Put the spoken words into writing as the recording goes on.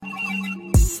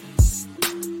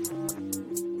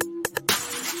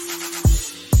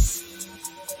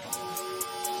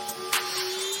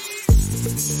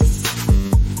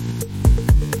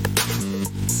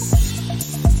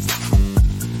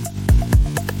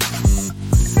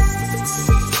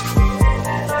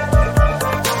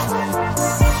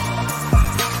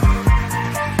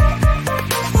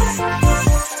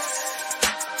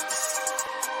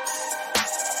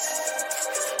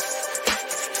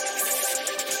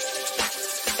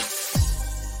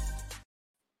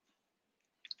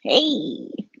Hey,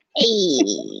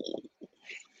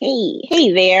 Hey,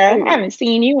 hey there. I oh, haven't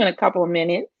seen you in a couple of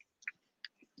minutes.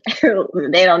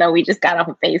 they don't know we just got off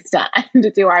of FaceTime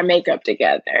to do our makeup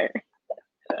together.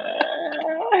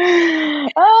 How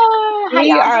We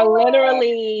y'all are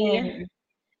literally, doing?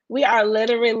 we are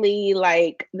literally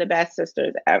like the best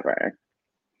sisters ever.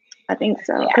 I think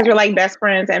so. We Because we're are. like best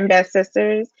friends and best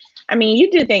sisters. I mean,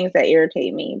 you do things that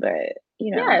irritate me, but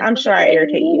Yes, I'm sure I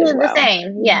irritate you you as do the well.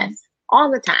 same. Yes,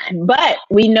 all the time. But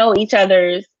we know each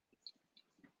other's,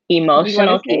 you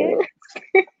want to Emotional say cues.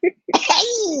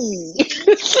 Hey,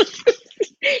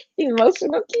 it?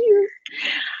 Emotional cues.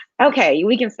 Okay,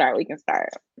 we can start. We can start.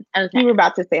 You were okay.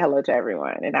 about to say hello to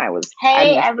everyone, and I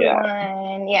Hey messed you up.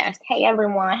 everyone. Yes. Hey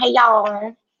everyone. Hey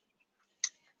y'all.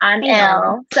 I'm Hey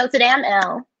y'all. Elle. So today I'm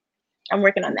Elle. I'm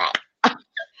working on that.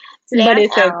 Today But I'm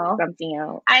it says Elle. something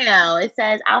else. I know. It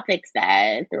says I'll fix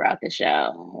that throughout the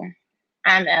show.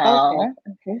 I'm Okay. Elle.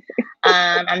 Okay.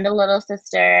 I'm the little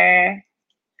sister.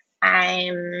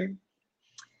 I'm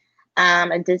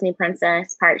a Disney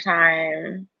princess part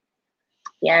time.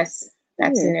 Yes,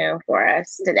 that's Hmm, new for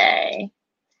us today.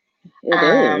 it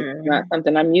is not Um,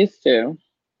 something I'm used to.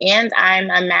 and I'm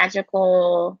a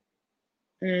magical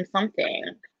something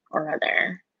or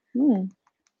other. Hmm.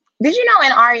 Did you know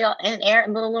in Ariel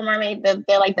and Little Mermaid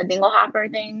they're like the dingle hopper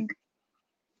thing?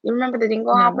 You remember the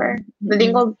dingle No. hopper? Mm-mm. The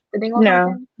dingle No.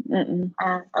 something? Mm-mm.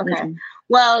 Okay. Mm-mm.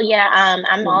 Well, yeah,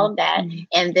 I'm all Mm-mm. of that. Mm.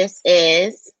 And this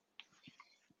is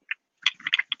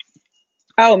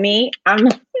Oh, me? I'm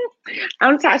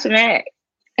Tasha Mack.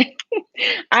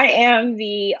 I am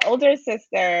the older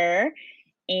sister,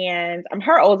 and I'm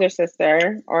her older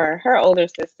sister, or her older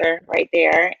sister right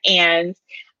there. And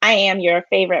I am your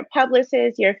favorite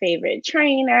publicist, your favorite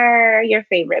trainer, your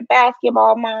favorite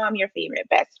basketball mom, your favorite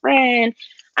best friend.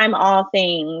 I'm all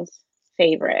things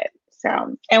favorite.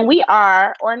 So, and we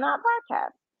are Or Not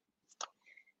Podcast.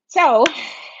 So,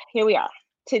 here we are.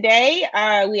 Today,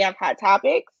 we have hot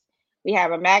topics. We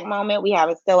have a Mac moment. We have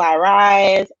a Still I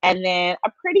Rise, and then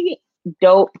a pretty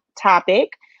dope topic,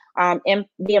 the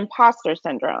imposter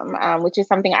syndrome, which is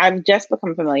something I've just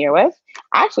become familiar with.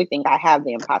 I actually think I have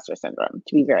the imposter syndrome,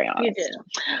 to be very you honest.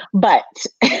 do. But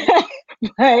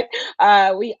but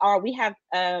we have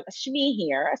Shmi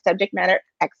here, a subject matter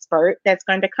expert, that's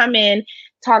going to come in,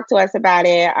 talk to us about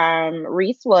it.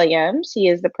 Reese Williams, she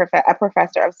is a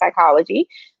professor of psychology.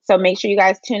 So make sure you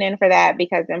guys tune in for that,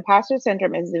 because imposter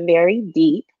syndrome is very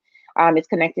deep. It's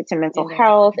connected to mental It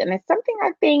health, is. and it's something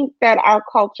I think that our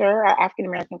culture, our African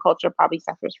American culture, probably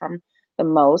suffers from the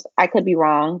most. I could be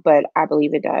wrong, but I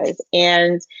believe it does.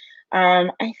 And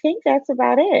I think that's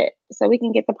about it. So we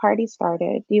can get the party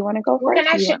started. Do you want to go Well, can first?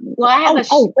 I Do you share? want me Well, to? I have Oh,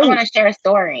 oh, I want wait, to share a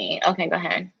story. Okay, go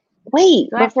ahead. wait.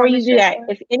 Do I have Before time to you do share a that, story?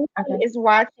 if anybody Okay. is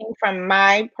watching from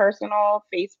my personal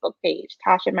Facebook page,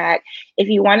 Tasha Mack, if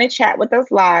you want to chat with us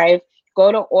live,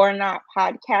 go to Or Not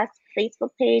Podcast Facebook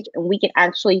page, and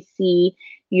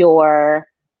your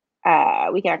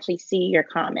we can actually see your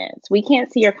comments. We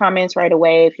can't see your comments right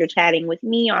away if you're chatting with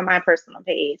me on my personal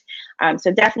page.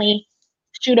 So definitely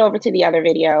shoot over to the other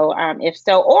video, if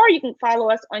so, or you can follow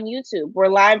us on YouTube. We're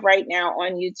live right now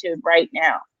on YouTube right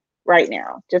now. Right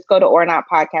now. Just go to Or Not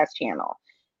Podcast channel.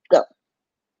 Go.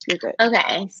 You're good.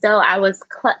 Okay, so I was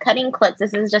cutting clips.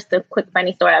 This is just a quick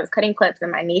funny story. I was cutting clips,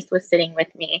 and my niece was sitting with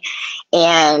me,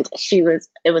 and it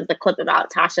was the clip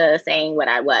about Tasha saying what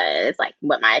I was, like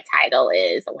what my title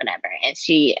is or whatever. And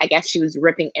I guess she was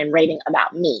ripping and rating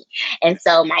about me. And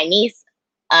so my niece,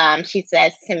 she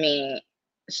says to me,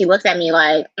 she looks at me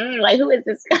like who is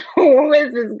this? Who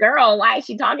is this girl? Why is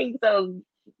she talking so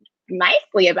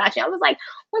nicely about you? I was like,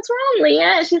 what's wrong,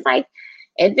 Leah? And she's like,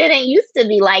 it didn't used to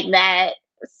be like that.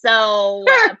 So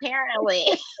apparently,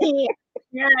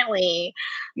 apparently,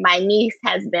 my niece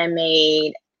has been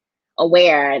made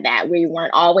aware that we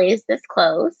weren't always this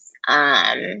close.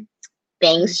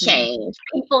 Things Mm-hmm. change,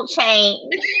 people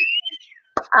change.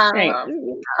 Right.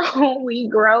 We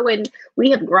grow and we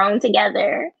have grown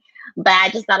together. But I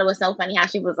just thought it was so funny how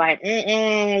she was like,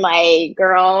 like,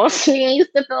 girl, she used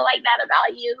to feel like that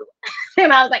about you.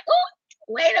 And I was like, oh,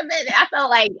 wait a minute. I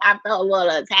felt a little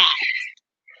attacked.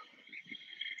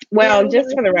 You know Well, what just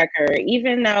I'm for the saying? record,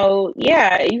 even though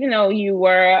you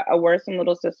were a worrisome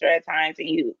little sister at times, and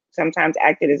you sometimes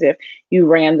acted as if you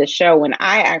ran the show when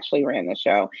I actually ran the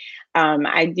show,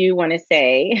 I do want to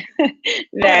say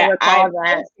I don't that I recall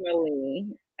that. personally,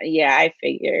 yeah, I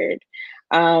figured,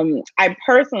 I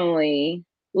personally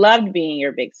loved being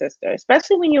your big sister,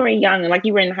 especially when you were young and like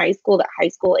you were in high school, the high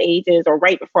school ages, or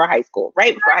right before high school.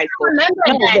 Right before high school. Remember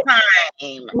No, that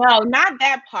time? no, not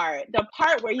that part. The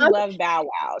part where you love Bow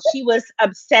Wow. She was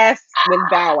obsessed with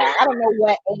Bow Wow. I don't know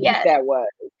what age Yes, that was,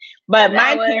 but that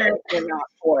my was. parents were not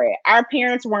for it. Our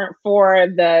parents weren't for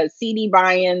the CD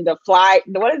buying, the fly,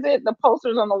 what is it? The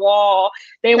posters on the wall.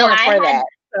 They So weren't for that.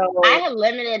 I So had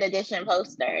limited edition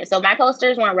posters. So my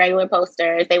posters weren't regular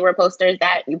posters. They were posters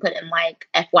that you put in like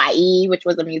FYE, which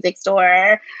was a music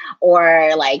store,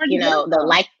 or like, where'd you you get know, the them from?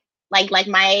 like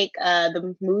Mike,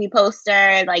 the movie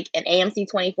poster, like an AMC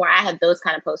 24. I had those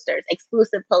kind of posters,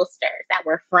 exclusive posters that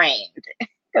were framed.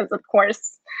 Because of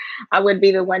course I would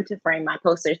be the one to frame my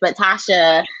posters. But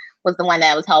Tasha was the one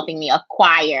that was helping me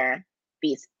acquire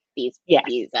these Yes.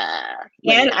 And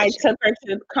limited I editions. took her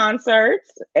to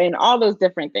concerts and all those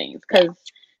different things because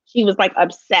she was like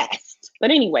obsessed.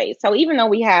 But anyway, so even though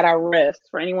we had our rifts,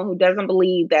 for anyone who doesn't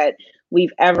believe that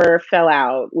we've ever fell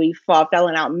out, we've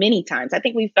fallen out many times. I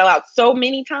think we fell out so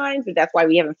many times that that's why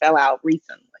we haven't fell out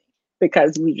recently,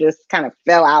 because we just kind of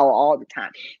fell out all the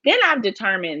time. Then I've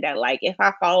determined that like if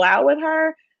I fall out with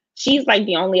her, she's like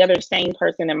the only other sane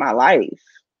person in my life.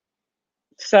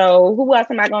 So who else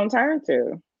am I going to turn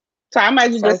to? So I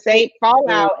might So just say fall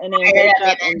out and then wake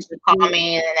up and and then she call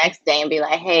me the next day and be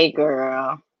like, "Hey,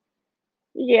 girl."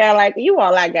 yeah, like you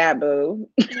all I got, boo.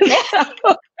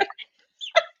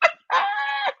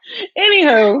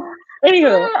 Anywho, Okay,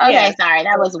 yes. sorry,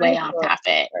 that was way off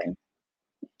topic.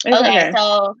 Okay,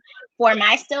 so for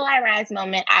my Still I Rise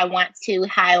moment, I want to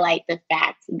highlight the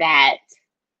fact that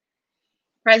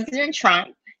President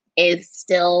Trump is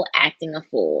still acting a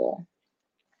fool,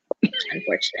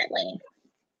 unfortunately.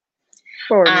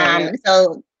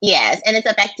 So yes, and it's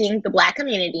affecting the Black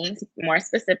communities more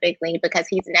specifically because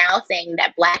he's now saying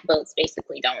that Black votes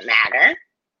basically don't matter,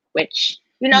 which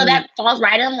that falls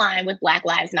right in line with Black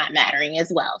lives not mattering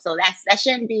as well. So that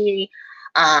shouldn't be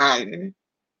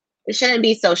it shouldn't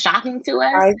be so shocking to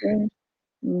us.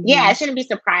 Yeah, it shouldn't be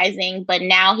surprising, but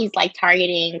now he's like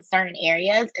targeting certain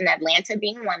areas, and Atlanta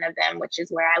being one of them, which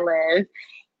is where I live.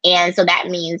 And so that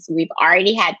means we've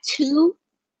already had 2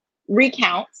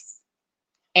 recounts,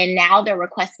 and now they're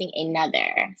requesting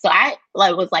another. So I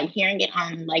was hearing it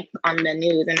on the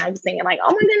news, and I was thinking like,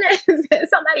 oh my goodness,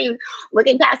 somebody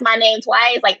looking past my name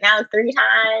twice, like now it's 3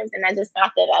 times. And I just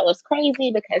thought that was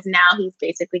crazy because now he's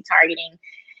basically targeting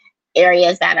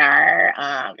areas that are,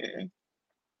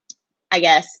 I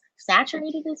guess,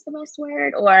 saturated is the best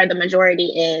word, or the majority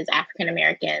is African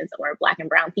Americans or Black and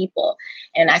brown people.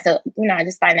 And I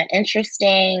just find that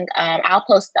interesting. I'll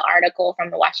post the article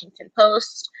from the Washington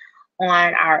Post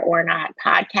on our Or Not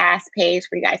podcast page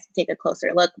for you guys to take a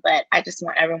closer look. But I just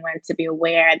want everyone to be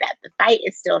aware that the fight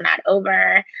is still not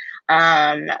over.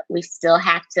 We still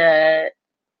have to,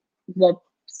 well,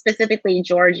 specifically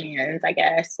Georgians, I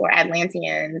guess, or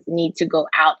Atlanteans need to go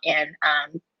out and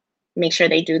make sure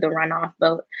they do the runoff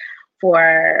vote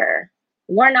for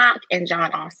Warnock and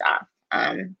Jon Ossoff.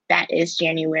 That is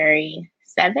January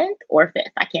 7th or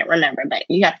 5th. I can't remember, but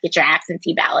you have to get your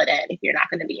absentee ballot in. If you're not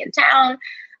going to be in town,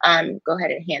 go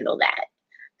ahead and handle that.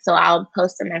 So I'll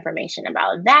post some information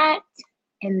about that.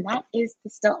 And that is the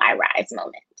Still I Rise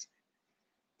moment.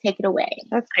 Take it away.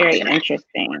 That's very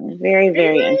interesting. Very,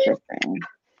 very interesting.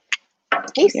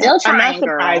 He's still trying,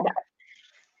 girl.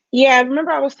 Yeah,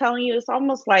 remember I was telling you, it's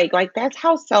almost like that's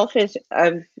how selfish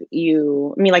of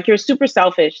you. I mean, like you're super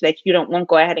selfish that you won't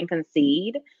go ahead and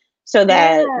concede so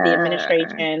that the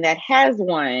administration that has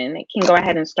one can go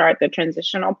ahead and start the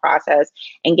transitional process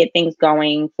and get things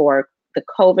going for the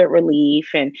COVID relief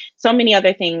and so many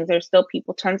other things. There's still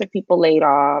tons of people laid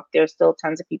off. There's still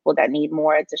tons of people that need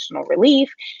more additional relief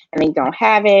and they don't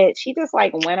have it. She just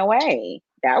went away.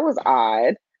 That was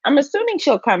odd. I'm assuming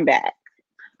she'll come back.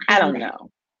 I don't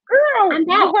know. Girl,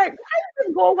 why did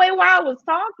you go away while I was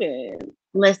talking?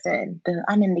 Listen,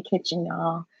 I'm in the kitchen,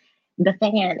 y'all. The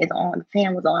fan is on. The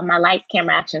fan was on. My lights,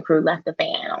 camera, action crew left the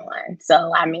fan on.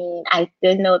 So, I mean, I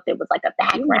didn't know if it was like a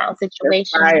background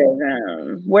situation.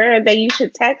 Them. Where are they? You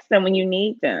should text them when you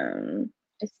need them.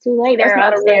 It's too late. They're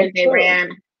upstairs. They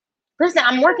ran. Listen,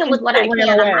 I'm working with what I can.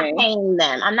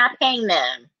 I'm not paying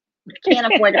them. I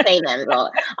can't afford to pay them. So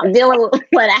I'm dealing with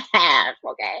what I have.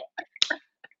 Okay.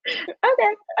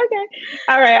 Okay.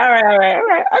 All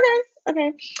right.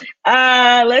 Okay.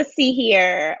 Let's see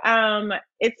here.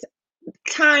 It's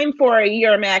time for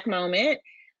your Mac moment.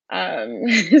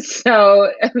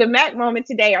 So the Mac moment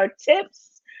today are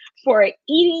tips for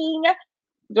eating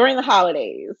during the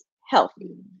holidays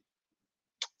healthy.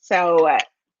 So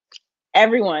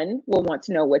everyone will want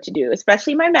to know what to do,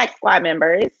 especially my Mac Squad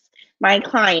members, my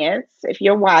clients. If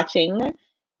you're watching,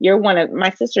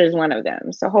 My sister is one of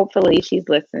them. So hopefully she's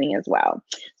listening as well.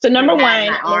 So number one,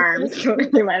 my arms.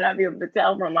 You might not be able to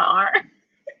tell from my arm.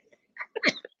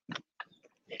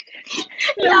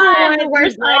 I have the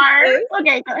worst arms.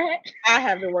 Okay, go ahead. I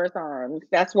have the worst arms.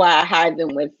 That's why I hide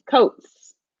them with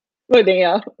coats. Well,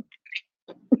 damn.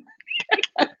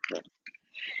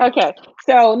 Okay,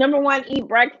 so number one, eat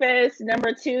breakfast.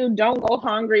 Number two, don't go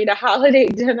hungry to holiday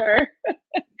dinner.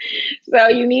 So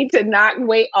you need to not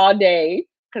wait all day,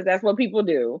 because that's what people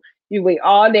do. You wait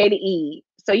all day to eat.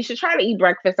 So you should try to eat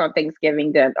breakfast on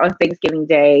Thanksgiving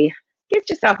Day. Get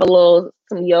yourself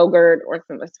some yogurt or a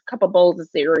couple bowls of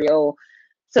cereal,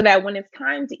 so that when it's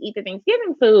time to eat the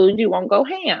Thanksgiving food, you won't go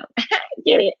ham.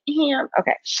 Get it? Ham.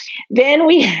 Okay. Then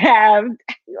we have,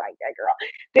 you like that, girl.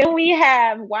 Then we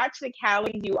have watch the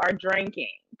calories you are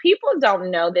drinking. People don't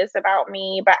know this about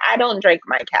me, but I don't drink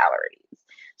my calories.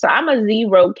 So I'm a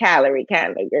 0 calorie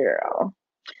kind of girl.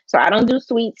 So I don't do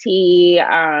sweet tea.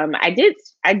 I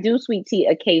do sweet tea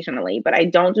occasionally, but I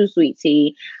don't do sweet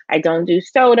tea. I don't do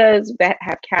sodas that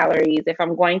have calories. If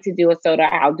I'm going to do a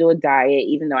soda, I'll do a diet,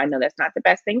 even though I know that's not the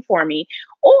best thing for me.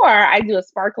 Or I do a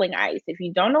sparkling ice. If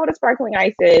you don't know what a sparkling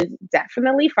ice is,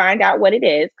 definitely find out what it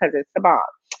is, because it's the bomb.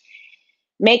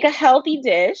 Make a healthy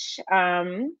dish.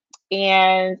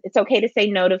 And it's okay to say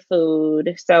no to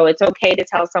food. So it's okay to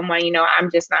tell someone, I'm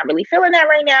just not really feeling that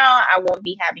right now. I won't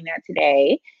be having that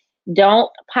today. Don't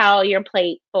pile your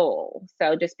plate full.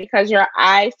 So just because your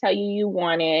eyes tell you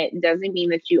want it doesn't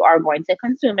mean that you are going to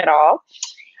consume it all.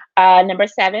 Number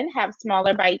 7, have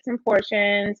smaller bites and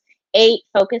portions. 8,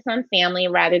 focus on family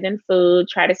rather than food.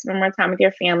 Try to spend more time with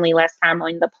your family, less time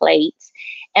on the plate.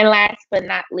 And last but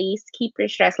not least, keep your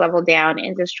stress level down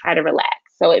and just try to relax.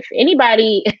 So if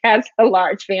anybody has a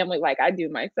large family like I do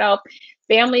myself,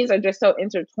 families are just so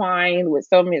intertwined with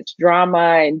so much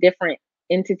drama and different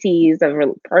entities of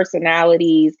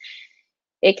personalities.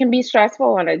 It can be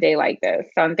stressful on a day like this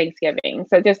on Thanksgiving.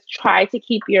 So just try to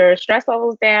keep your stress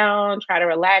levels down, try to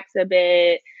relax a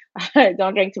bit.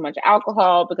 Don't drink too much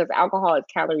alcohol, because alcohol is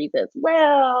calories as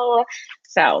well.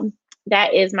 So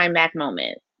that is my Mac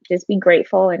moment. Just be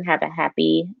grateful and have a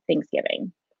happy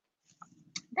Thanksgiving.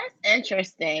 That's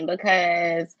interesting,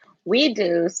 because we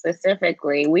just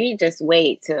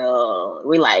wait till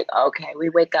we we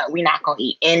wake up, we're not going to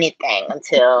eat anything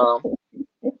until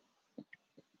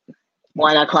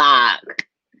 1 o'clock.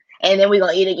 And then we're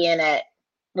going to eat again at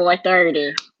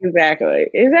 4:30. Exactly.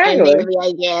 And maybe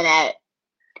again at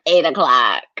 8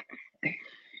 o'clock.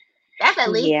 That's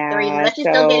at least 3, but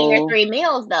you're still getting your 3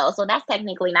 meals though. So that's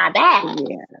technically not bad.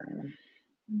 Yeah.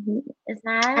 It's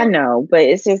not. I know, but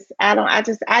it's just,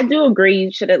 I do agree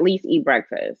you should at least eat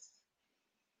breakfast.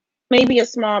 Maybe a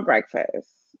small breakfast.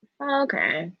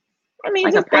 Okay. I mean,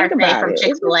 like just a parfait think about from it.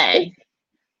 Chick-fil-A.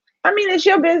 It's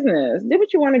your business. Do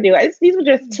what you want to do. These are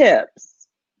just tips.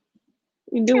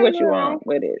 You do what you want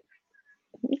with it.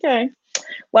 Okay.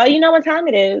 Well, you know what time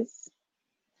it is.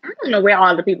 I don't know where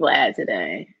all the people at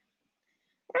today.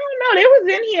 I don't know. They was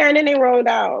in here and then they rolled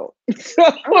out. So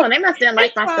they must have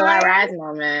liked my Still I Rise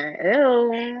moment.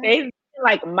 Ew. They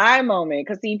like my moment,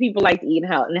 because see, people like to eat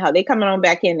healthy. They coming on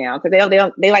back in now because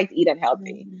they like to eat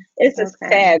unhealthy. It's a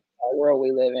sad world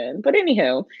we live in. But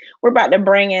anywho, we're about to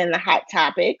bring in the hot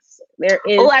topics. There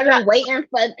is. Oh, I've been waiting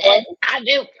for this.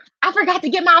 I forgot to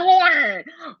get my horn.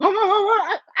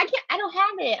 I don't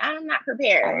have it. I'm not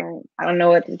prepared. I don't know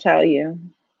what to tell you.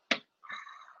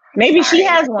 Maybe she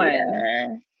has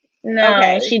one. No,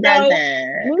 okay, she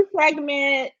doesn't. New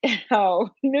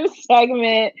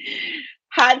segment.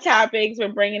 Hot topics.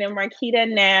 We're bringing in Marquita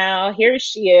now. Here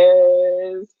she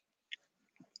is.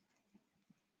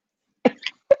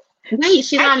 Wait,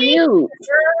 she's on mute. Girl,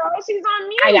 she's on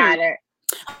mute. I got her.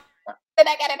 I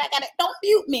got it. Don't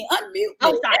mute me. Unmute me.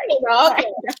 Oh, sorry. Okay.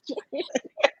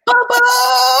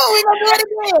 Boo-boo! We're going to do it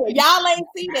again. Y'all ain't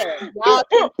see that. Y'all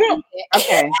can't see that.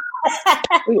 Okay.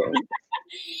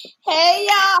 Hey,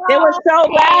 y'all. It was so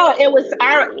loud. It was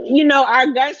our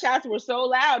gunshots were so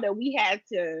loud that we had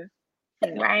to,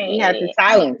 we had to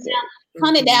silence it.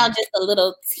 Turn it down just a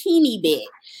little teeny bit.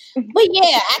 But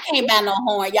yeah, I can't buy no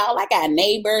horn, y'all. I got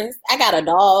neighbors. I got a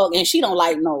dog, and she don't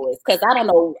like noise. Because I don't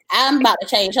know. I'm about to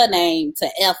change her name to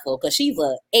Ethel, because she's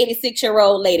a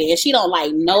 86-year-old lady, and she don't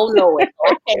like no noise.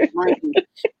 So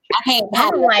I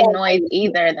don't like noise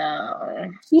either, though.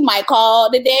 She might call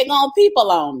the daggone people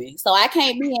on me. So I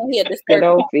can't be in here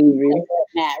disturbing Phoebe.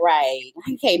 Not right.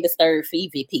 I can't disturb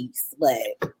Phoebe peace.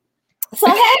 But so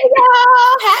hey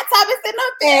y'all, hot topics in the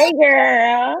Hey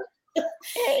girl.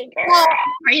 Hey girl.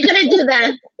 Are you gonna do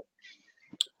that?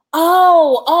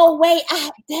 Oh wait.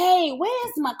 Dang,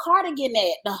 where's my cardigan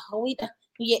at?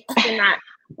 Yeah.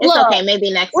 It's okay.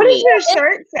 Maybe next what week. What does your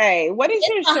shirt say? What does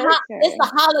your shirt say? It's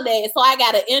the holiday, so I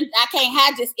can't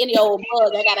have just any old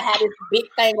mug. I gotta have this big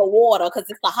thing of water because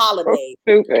it's the holiday.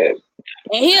 So stupid.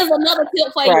 And here's another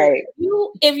tip for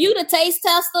you. If you the taste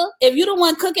tester, if you the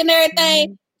one cooking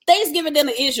everything, Thanksgiving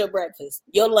dinner is your breakfast,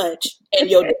 your lunch, and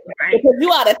your dinner. Because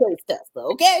you are the taste tester,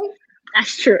 okay?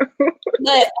 That's true.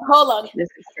 But hold on. This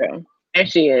is true. There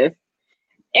she is.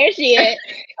 There she is.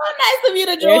 So nice of you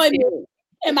to join me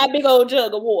in my big old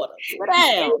jug of water. Sit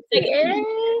down.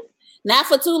 Not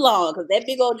for too long, because that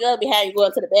big old jug behind you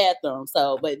going to the bathroom.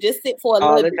 So, but just sit for a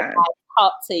little bit and I'll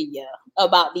talk to you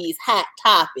about these hot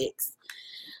topics.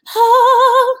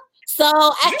 So, a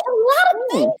lot of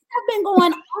things have been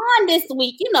going on this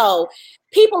week. You know,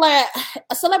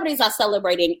 celebrities are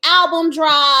celebrating album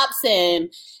drops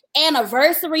and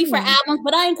anniversary for albums,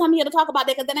 but I ain't come here to talk about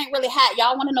that because that ain't really hot.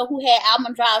 Y'all want to know who had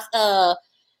album drops?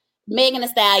 Megan Thee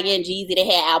Stallion, Jeezy, they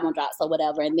had album drops or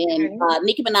whatever. And then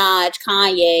Nicki Minaj,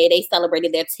 Kanye, they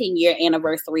celebrated their 10-year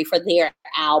anniversary for their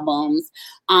albums.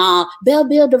 Belle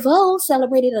Biv DeVoe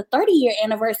celebrated a 30-year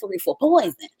anniversary for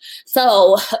Poison.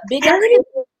 So big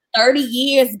 30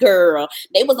 years, girl.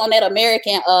 They was on that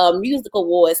American Music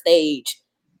Award stage.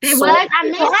 What? I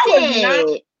missed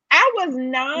it. I was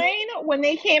 9 when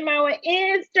they came out with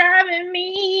 "It's Driving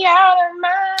Me Out of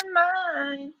My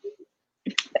Mind."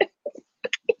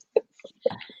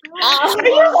 Are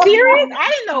you serious? I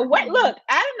didn't know what. Look,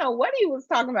 I didn't know what he was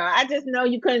talking about. I just know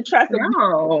you couldn't trust him.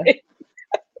 No.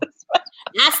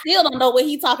 I still don't know what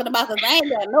he's talking about because I ain't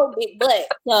got no big butt,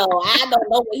 so I don't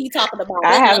know what he's talking about.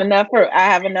 I have enough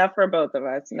for both of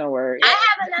us. No worries. I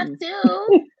have enough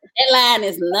too. That line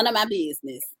is none of my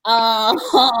business. I'm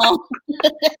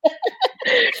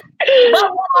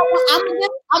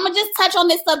gonna just touch on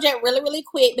this subject really, really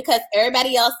quick because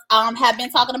everybody else have been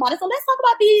talking about it. So let's talk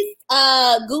about these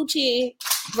Gucci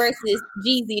versus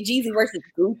Jeezy versus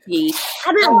Gucci.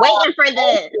 I've been waiting for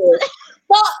this.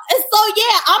 So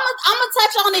yeah, I'm gonna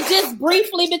touch on it just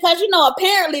briefly because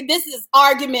apparently this is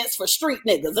arguments for street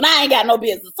niggas, and I ain't got no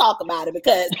business to talk about it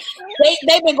because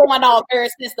they've been going on ever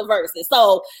since the verses.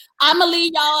 So I'm gonna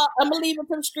leave it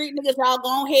to the street niggas. Y'all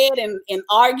go ahead and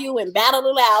argue and battle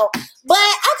it out. But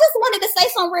I just wanted to say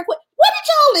something real quick. What did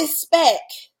y'all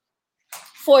expect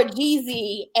for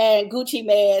Jeezy and Gucci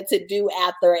Mane to do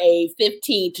after a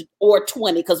 15 or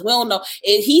 20? Because we don't know.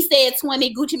 If he said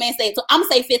 20, Gucci Mane said 20. I'm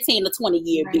going to say 15 to 20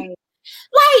 year beat.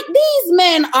 Like, these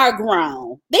men are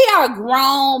grown. They are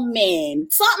grown men.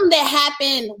 Something that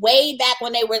happened way back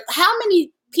when they were, how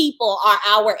many people are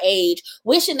our age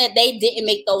wishing that they didn't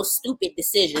make those stupid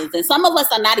decisions? And some of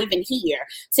us are not even here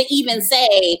to even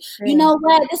say, you know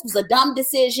what, this was a dumb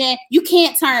decision. You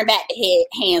can't turn back the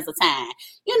hands of time.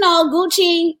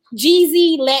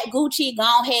 Jeezy let Gucci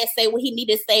go ahead say what he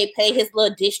needed to say, pay his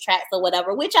little diss tracks or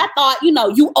whatever, which I thought,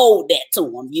 you owed that to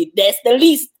him. That's the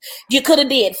least you could have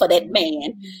did for that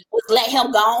man, was let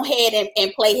him go ahead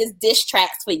and play his diss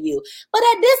tracks for you. But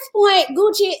at this point,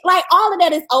 Gucci, like, all of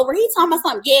that is over. He's talking about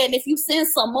something, and if you send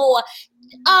some more,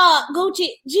 Gucci,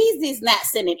 Jeezy's not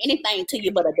sending anything to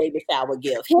you but a baby shower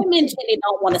gift. Him and Jenny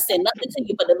don't want to send nothing to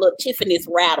you but the little Tiffany's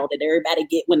rattle that everybody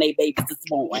get when they babies is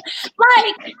born. Like,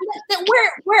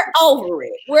 we're over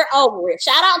it. We're over it.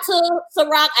 Shout out to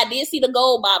Ciroc. I did see the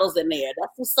gold bottles in there.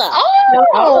 That's what's up.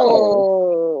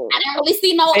 Oh, I didn't really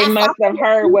see no. They must have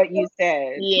heard what you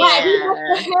said. Yeah, right, he must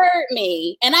have heard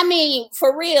me. And I mean,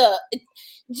 for real,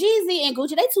 Jeezy and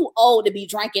Gucci, they too old to be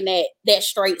drinking that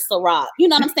straight Ciroc. You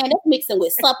know what I'm saying? That's mixing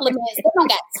with supplements. They don't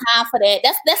got time for that.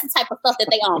 That's the type of stuff that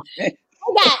they own.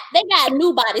 They got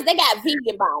new bodies. They got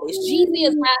vegan bodies. Jeezy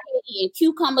is around here eating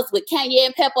cucumbers with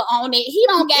cayenne pepper on it. He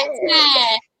don't got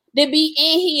time to be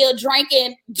in here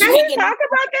drinking. Can we talk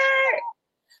about that?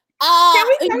 Can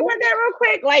we talk about that real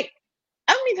quick? Like,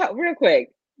 let me talk real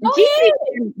quick.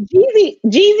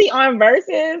 Jeezy on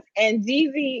Versus and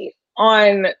Jeezy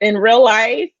in real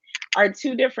life are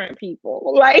two different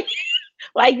people.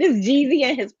 Like this Jeezy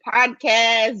and his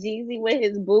podcast, Jeezy with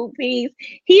his boot piece,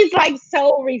 he's like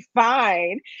so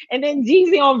refined. And then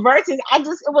Jeezy on Versus,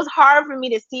 it was hard for me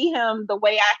to see him the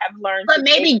way I have learned. But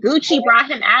maybe Gucci brought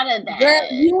him out of that. Girl,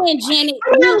 you and Jenny,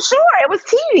 I'm sure it was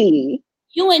TV.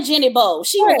 You and Jenny Bo,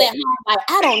 she was at home like,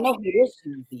 I don't know who this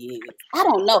Jeezy is. I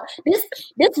don't know. This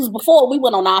was before we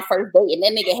went on our first date, and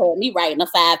that nigga had me writing a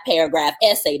 5-paragraph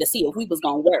essay to see if we was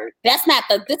gonna work. That's not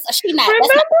she not.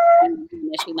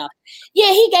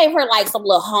 Yeah, he gave her like some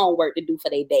little homework to do for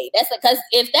their date. That's because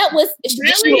if that was she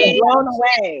was blown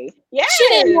away. Yeah, she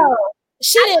didn't know.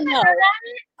 She didn't know.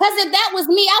 Because if that was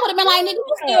me, I would have been like, nigga,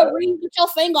 you still read with your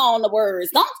finger on the words.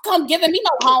 Don't come giving me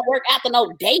no homework after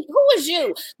no date. Who is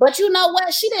you? But you know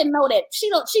what? She didn't know that. She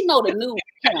know the new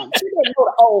him. She didn't know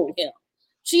the old him.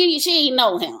 She didn't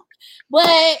know him.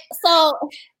 But so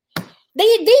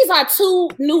these are two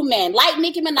new men. Like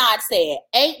Nicki Minaj said,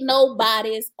 ain't no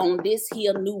bodies on this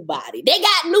here new body. They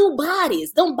got new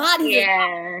bodies. Them bodies.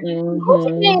 Yeah.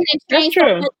 That's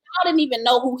true. Y'all didn't even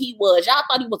know who he was. Y'all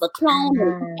thought he was a clone when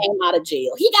he came out of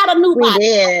jail. He got a new body.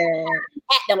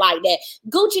 Acting like that.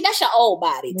 Gucci, that's your old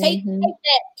body. Take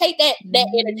that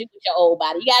energy with your old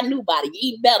body. You got a new body. You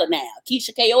eat better now.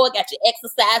 Keisha K.O. got you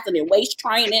exercising and waist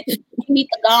training. You need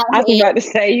to go I was about to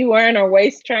say you wearing a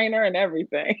waist trainer and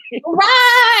everything.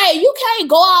 Right. You can't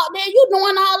go out there. You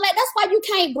doing all that. That's why you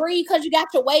can't breathe, because you got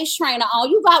your waist trainer on.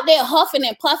 You out there huffing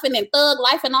and puffing and thug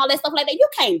life and all that stuff like that. You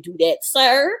can't do that,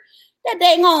 sir. That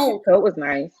dang on. So it was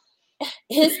nice.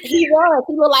 He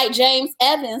looked like James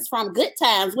Evans from Good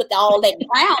Times with all that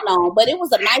crown on, but it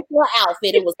was a nice little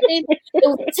outfit. It was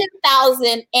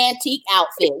 10,000 antique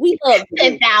outfit. We love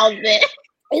 10,000. It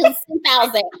was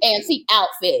 10,000 antique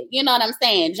outfit. You know what I'm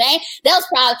saying, James? That was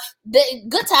probably the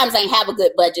Good Times ain't have a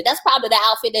good budget. That's probably the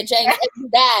outfit that James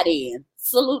Evans died in.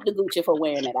 Salute to Gucci for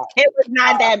wearing it out. It was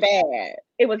not that bad.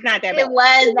 It was not that bad. It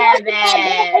was that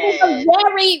bad. It was a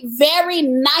very, very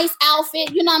nice outfit.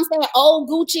 You know what I'm saying? Old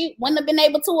Gucci wouldn't have been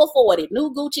able to afford it.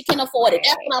 New Gucci can afford it.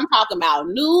 That's what I'm talking about.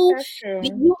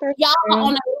 Y'all are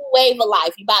on a new wave of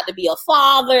life. You about to be a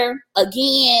father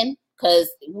again, because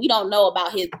we don't know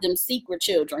about them secret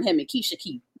children. Him and Keisha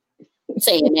keep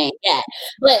saying that. Yeah,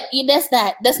 but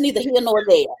that's neither here nor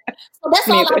there. So that's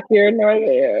all. Neither here nor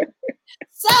there.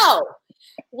 So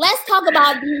let's talk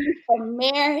about the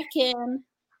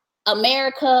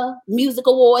America Music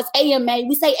Awards, AMA.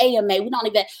 We say AMA. We don't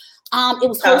even. It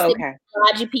was hosted by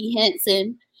Taraji P.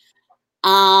 Henson.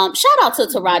 Shout out to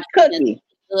Taraji P. Henson.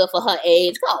 Good for her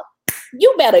age. Go.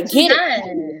 You better get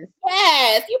it.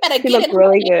 Yes, you better get it. She looked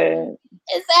really good.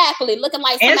 Exactly, looking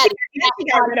like somebody. She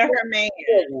got rid of her man.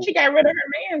 She got rid of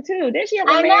her man too. Didn't she have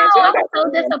a man? I know. I was so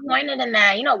disappointed in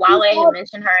that. You know, Wale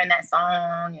mentioned her in that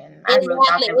song, and I really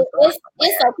thought it was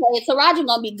it's okay. Taraji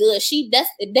gonna be good.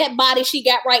 That body she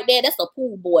got right there. That's a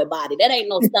pool boy body. That ain't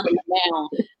no settling down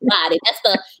body. That's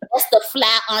the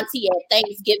fly auntie at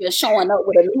Thanksgiving showing up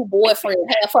with a new boyfriend,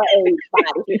 half her age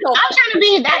body. I'm trying to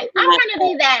be that. I'm trying to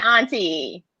be that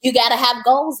auntie. You got to have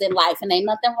goals in life, and ain't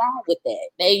nothing wrong with that.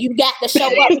 You got to show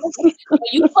up.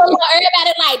 You pull up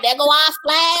everybody like, there go our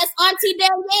flash, Auntie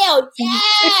Danielle.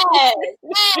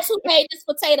 Yes. Who made this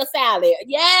potato salad?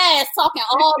 Yes. Talking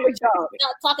all the junk.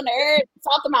 Talking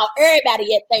about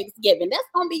everybody at Thanksgiving. That's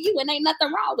going to be you, and ain't nothing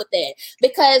wrong with that.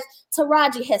 Because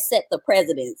Taraji has set the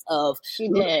precedence of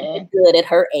looking good at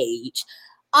her age.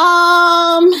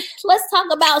 Let's talk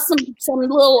about some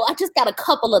little, I just got a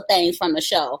couple of things from the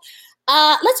show.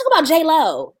 Let's talk about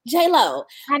J-Lo.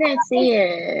 I didn't see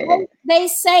it. They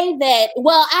say that,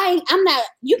 well, I'm not,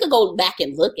 you can go back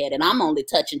and look at it. I'm only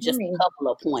touching just a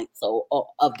couple of points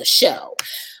of the show.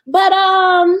 But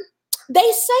they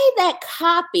say that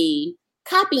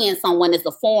copying someone is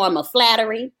a form of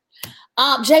flattery.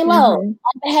 J-Lo, on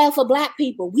behalf of Black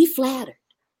people, we flattered.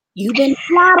 You've been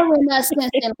flattering us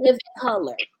since in Living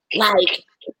Color. Like,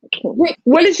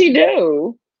 what did she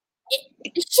do?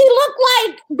 She looked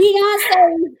like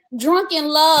Beyonce drunk in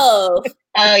love.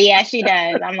 Oh yeah, she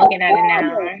does. I'm looking at it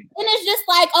now. And it's just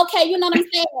like, okay, you know what I'm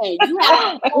saying? You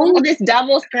have this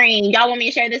double screen. Y'all want me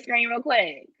to share this screen real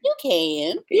quick? You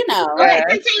can, you know. All right,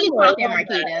 continue talking,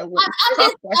 Marquita. All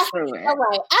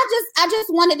right. I just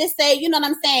wanted to say, you know what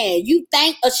I'm saying? You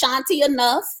thank Ashanti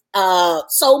enough,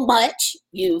 so much.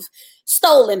 You've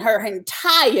stolen her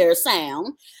entire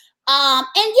sound. And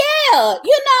yeah,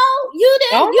 you know, you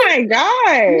didn't. Oh my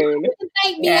God! You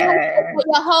thank Beyonce for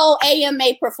your whole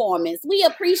AMA performance. We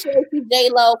appreciate you,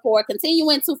 J-Lo, for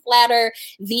continuing to flatter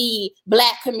the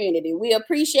Black community. We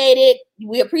appreciate it.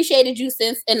 We appreciated you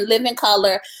since in Living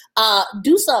Color.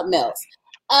 Do something else.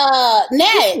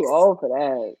 Next. You're too old for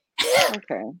that.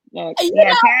 Okay. Next.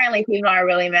 Yeah, apparently people are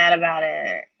really mad about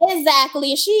it.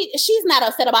 Exactly. She's not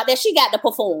upset about that. She got to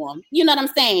perform. You know what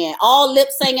I'm saying? All lip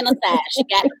singing aside, she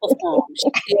got to perform.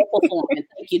 She's still performing.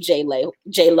 Thank you,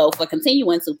 J-Lo, for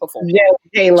continuing to perform.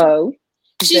 J-Lo.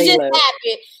 She's just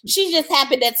happy. She's just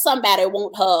happy that somebody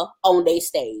want her on their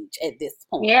stage at this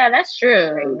point. Yeah, that's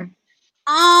true.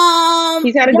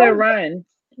 She's had a good run.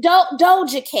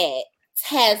 Doja Cat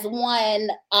has won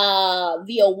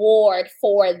the award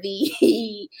for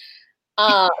the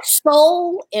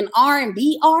soul and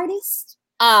R&B artist.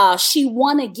 She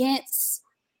won against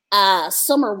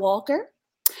Summer Walker.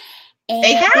 And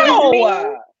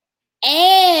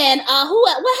And how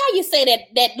you say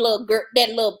that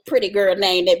little pretty girl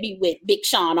name that be with Big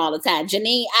Sean all the time?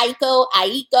 Janae Aiko.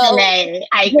 Janae,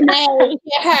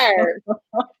 her.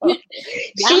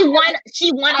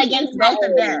 She won against both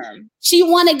of them. She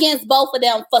won against both of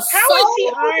them for How is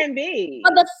she R&B?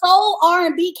 For the soul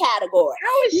R&B category.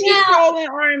 How is she calling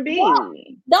R&B?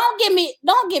 Don't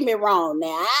get me wrong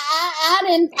now. I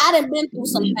didn't been through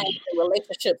some things in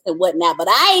relationships and whatnot, but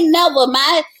I ain't never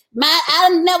I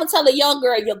never tell a young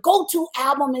girl your go-to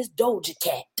album is Doja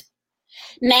Cat.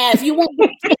 Now, if you want to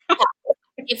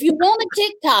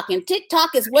TikTok and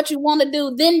TikTok is what you want to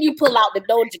do, then you pull out the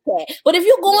Doja Cat. But if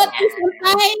you're going through some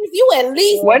things, you at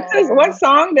least what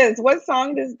song does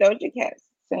Doja Cat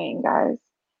sing, guys?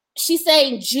 She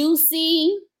saying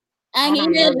Juicy. I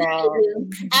ain't that.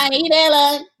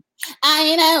 Oh,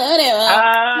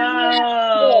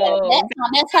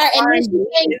 that's her. And then she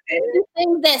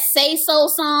sings that Say So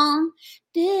song.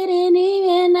 Didn't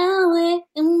even know it.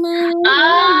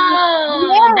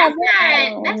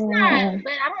 That's not.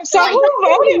 But I don't. So who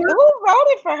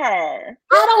voted for her?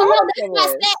 I don't know.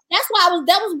 That's why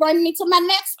that was bringing me to my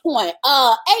next point.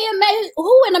 AMA,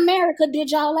 who in America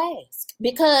did y'all ask?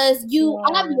 Because you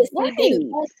obviously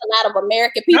didn't ask a lot of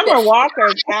American people. Summer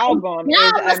Walker's album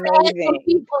is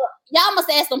amazing. Y'all must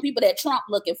ask some people that Trump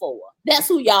looking for. That's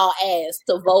who y'all asked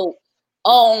to vote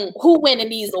on who winning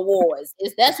these awards.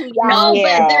 That's who y'all. No,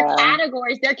 but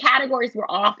their categories were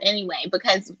off anyway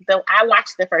because I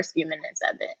watched the first few minutes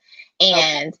of it,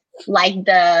 and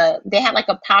they had like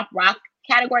a pop rock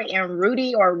category, and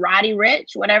Rudy or Roddy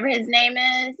Ricch, whatever his name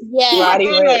is. Yeah, Roddy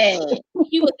Ricch.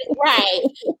 You was right.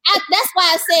 That's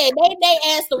why I said they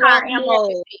asked the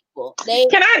wrong people.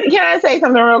 Can I say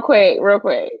something real quick?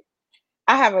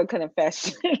 I have a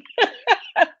confession.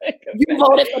 You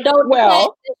voted for Doja Cat?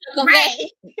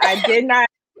 Right. I did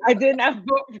not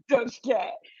vote for Doja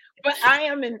Cat, but I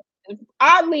am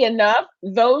oddly enough,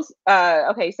 those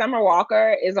Summer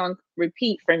Walker is on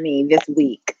repeat for me this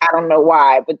week. I don't know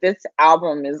why, but this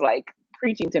album is like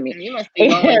preaching to me. You must be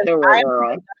going through it,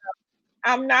 girl.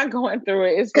 I'm not going through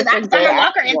it. It's because Summer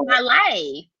Walker is my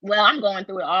life. Well, I'm going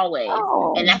through it always,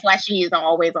 and that's why she is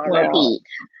always on repeat.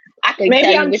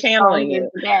 Maybe I'm channeling you,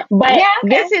 but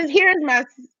here's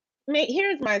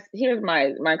my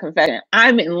confession.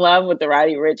 I'm in love with the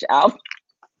Roddy Ricch album.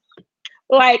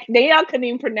 Like y'all couldn't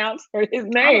even pronounce his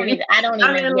name.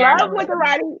 I'm in love with the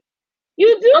Roddy.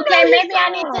 You do. Okay, maybe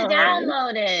I need to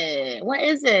download it. What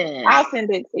is it? I'll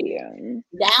send it to you.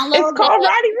 Download. It's called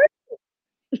Roddy Ricch.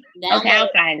 Okay, I'll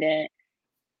find it.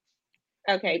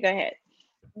 Okay, go ahead.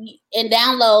 And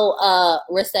download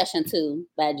Recession 2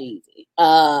 by Jeezy.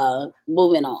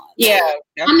 Moving on. Yeah.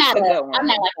 I'm not like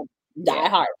a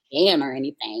diehard fan or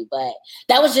anything, but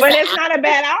that was just it's not a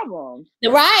bad album.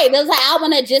 Right. There's an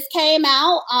album that just came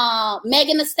out.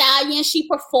 Megan Thee Stallion, she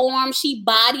performed, she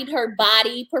bodied her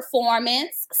body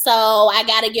performance. So I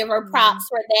gotta give her props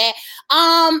for that.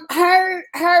 Her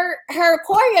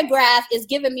choreograph is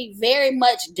giving me very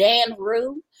much Dan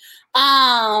Rue.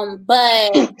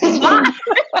 But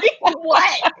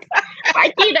what?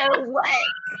 Marquita, what?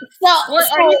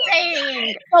 What are you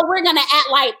saying? So we're gonna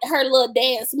act like her little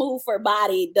dance move for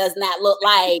body does not look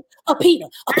like a Peter.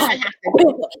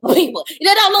 People.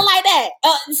 It don't look like that.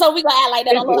 So we're gonna act like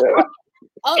that.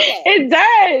 Okay. It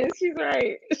does. She's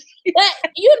right.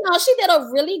 But she did a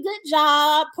really good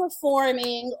job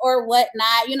performing or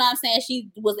whatnot. You know what I'm saying?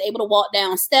 She was able to walk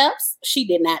down steps. She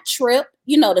did not trip.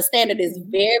 The standard is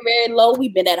very, very low.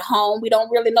 We've been at home. We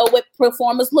don't really know what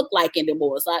performers look like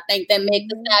anymore. So I think that Meg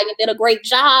Thee Stallion did a great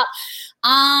job.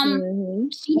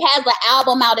 She has an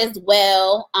album out as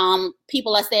well.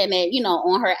 People are saying that,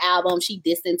 on her album, she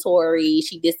dissing Tory,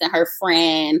 she dissing her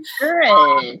friend.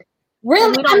 Good.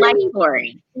 Really, we don't like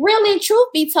Tory. Really, truth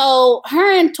be told,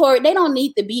 her and Tory, they don't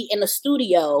need to be in the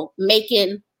studio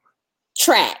making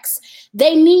tracks.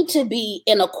 They need to be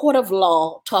in a court of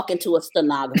law talking to a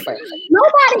stenographer. We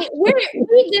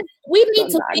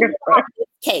need to figure out this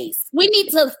case. We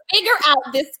need to figure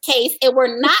out this case, and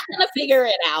we're not going to figure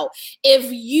it out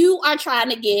if you are trying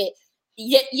to get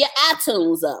your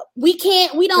iTunes up.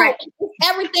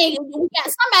 Everything.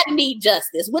 Somebody need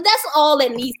justice. Well, that's all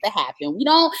that needs to happen. We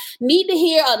don't need to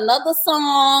hear another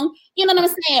song. You know what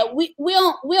I'm saying? We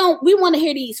want to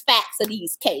hear these facts of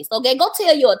these cases. Okay, go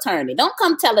tell your attorney. Don't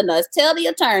come telling us. Tell the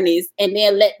attorneys, and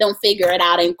then let them figure it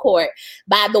out in court.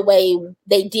 By the way,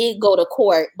 they did go to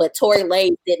court, but Tory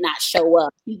Lanez did not show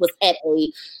up. He was at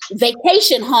a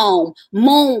vacation home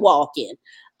moonwalking.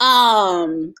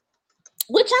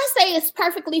 Which I say is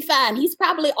perfectly fine. He's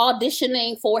probably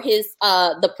auditioning for his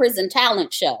the prison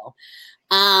talent show.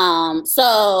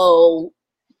 So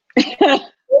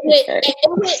It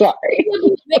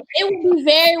would be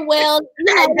very well.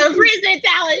 The prison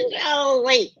talent show.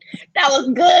 Wait, that was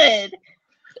good.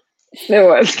 It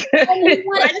was.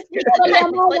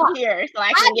 Here, so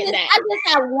I can get that. I just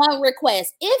have one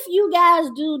request. If you guys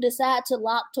do decide to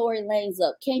lock Tory Lanez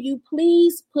up, can you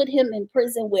please put him in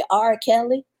prison with R.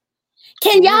 Kelly?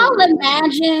 Can y'all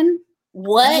imagine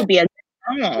what? That would be a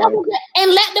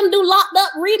and let them do Locked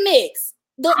Up remix.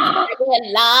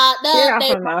 Locked Up. Get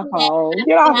off of my phone.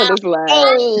 Get off of this line.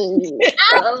 I'm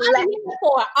looking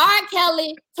for R.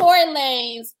 Kelly, Tory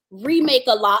Lanez remake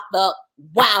a Locked Up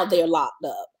while they're locked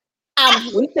up.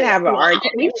 We should have an R.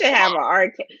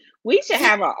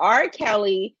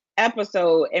 Kelly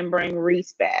episode and bring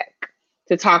Reese back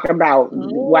to talk about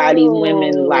why these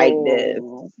women like this.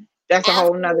 That's a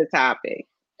whole nother topic.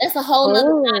 That's a whole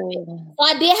nother topic. So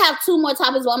I did have two more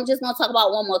topics, but I'm just going to talk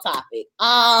about one more topic.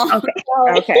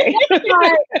 Okay.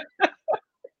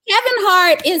 Kevin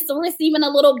Hart is receiving a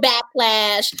little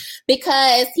backlash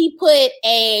because he put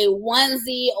a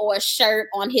onesie or a shirt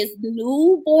on his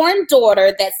newborn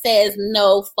daughter that says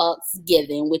 "No Fucks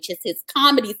Given," which is his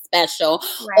comedy special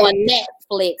on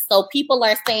Netflix. So people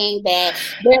are saying that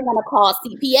they're going to call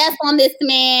CPS on this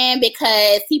man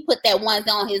because he put that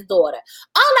onesie on his daughter.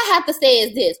 All I have to say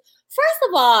is this. First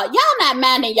of all, y'all not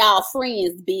minding y'all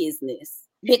friends' business.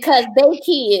 Because they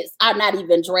kids are not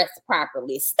even dressed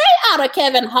properly. Stay out of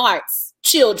Kevin Hart's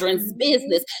children's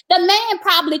business. The man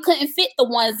probably couldn't fit the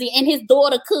onesie and his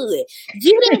daughter could.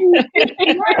 You didn't even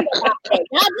worry about that.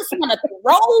 Y'all just want to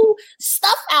throw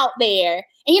stuff out there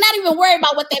and you're not even worried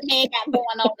about what that man got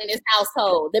going on in his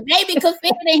household. The baby could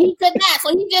fit it and he could not.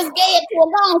 So he just gave it to a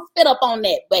long spit up on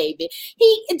that baby.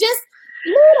 He just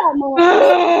leave that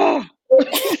man.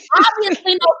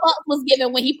 Obviously, no fuck was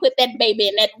given when he put that baby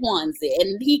in that onesie,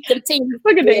 and he continues.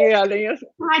 Look at that,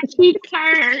 my cheek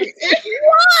hurts.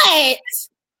 What?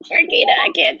 Marquita, I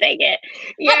can't take it.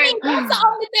 I mean, that's the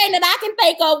only thing that I can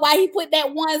think of why he put that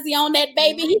onesie on that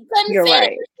baby. He couldn't fit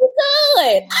it. He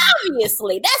could.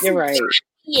 Obviously, that's You're right.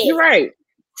 You're right.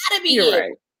 Gotta be You're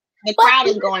right. The crowd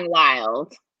is going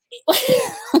wild. I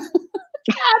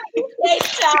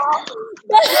appreciate y'all.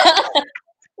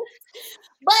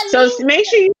 So make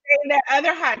sure you say that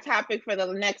other hot topic for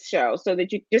the next show so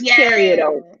that you just carry it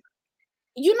over.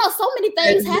 You know, so many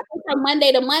things happen from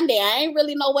Monday to Monday. I ain't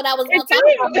really know what I was going to talk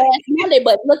about last Monday,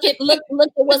 but look at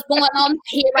what's going on.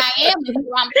 Here I am, and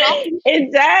here I'm talking.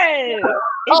 It does.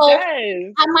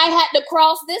 Does. I might have to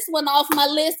cross this one off my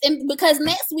list, and because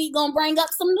next week gonna bring up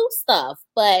some new stuff.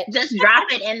 But just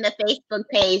drop it in the Facebook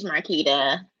page,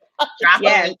 Marquita. Drop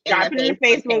it in the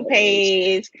Facebook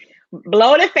page.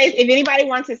 Blow the face. If anybody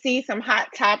wants to see some hot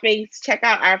topics, check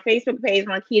out our Facebook page.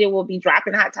 Marquita will be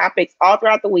dropping hot topics all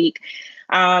throughout the week.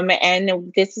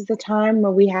 And this is the time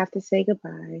where we have to say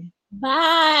goodbye.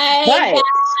 Bye.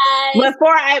 But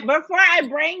before I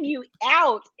bring you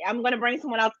out, I'm gonna bring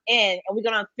someone else in, and we're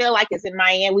gonna feel like it's in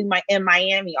Miami. We might in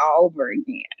Miami all over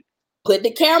again. Put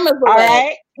the cameras away. All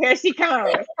right, here she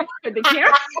comes. Put the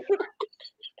cameras.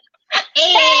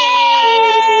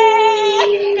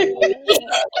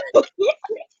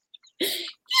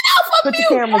 Put the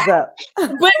cameras up. Put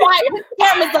the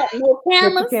cameras up. No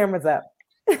cameras. Put the cameras up.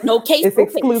 No case. It's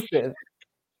exclusive.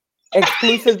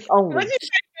 Exclusive only. What did you say?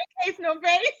 No case, no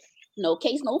face. No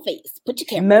case, no face. Put your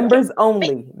camera. Members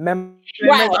only.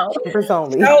 Members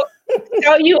only. So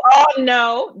you all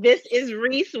know this is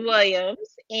Reese Williams,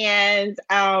 and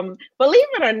believe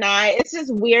it or not, it's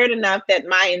just weird enough that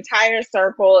my entire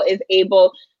circle is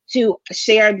able to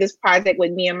share this project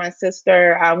with me and my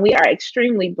sister. We are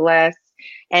extremely blessed.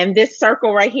 And this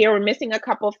circle right here, we're missing a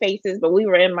couple faces, but we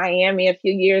were in Miami a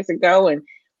few years ago, and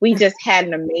we just had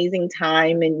an amazing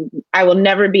time. And I will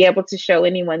never be able to show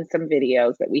anyone some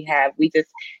videos that we have. We just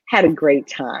had a great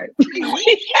time.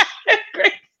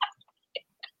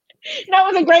 No,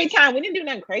 it was a great time. We didn't do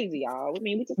nothing crazy, y'all. I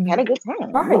mean, we just had a good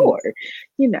time. Right. Lord,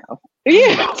 yeah,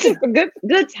 just a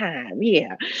good time.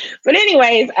 Yeah. But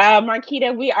anyways,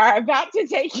 Marquita, we are about to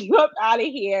take you up out of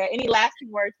here. Any lasting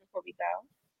words before we go?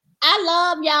 I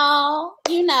love y'all.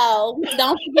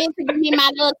 Don't forget to give me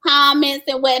my little comments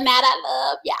and whatnot. I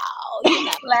love y'all.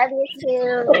 Love you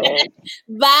too.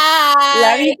 Bye.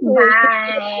 Love you too.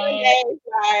 Bye.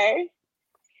 Bye.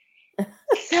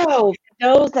 So, for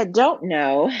those that don't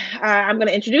know, I'm going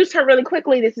to introduce her really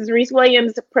quickly. This is Reese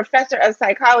Williams, professor of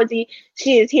psychology.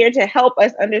 She is here to help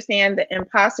us understand the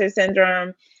imposter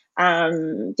syndrome.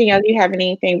 Danielle, do you have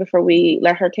anything before we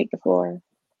let her take the floor?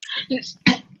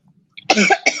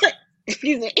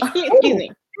 Excuse me.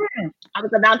 I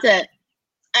was about to.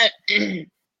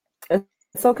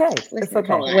 It's okay. Listen, It's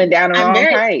okay. hold on. Went down the I'm wrong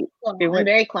very, pipe. I'm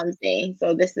very clumsy,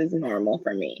 so this is normal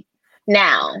for me.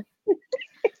 Now,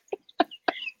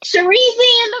 Sharizi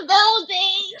in the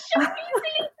building.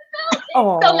 Sharizi in the building.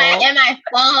 So in my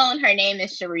phone, her name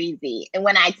is Sharizi, and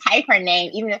when I type her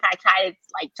name, even if I try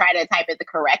to type it the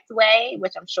correct way,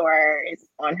 which I'm sure is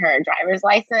on her driver's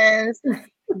license,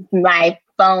 my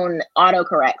phone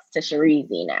autocorrects to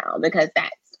Sharizi now because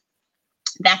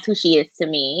that's who she is to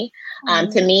me.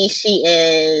 To me, she's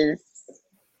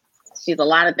a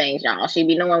lot of things, y'all. She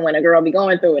be knowing when a girl be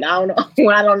going through it. I don't know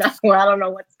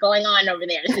what's going on over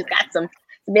there. She's got some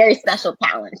very special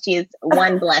talent. She is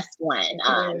one blessed one.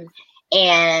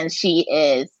 And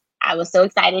I was so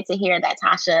excited to hear that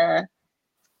Tasha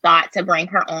thought to bring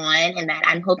her on, and that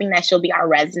I'm hoping that she'll be our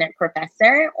resident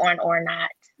professor on Or Not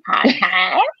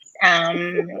podcast.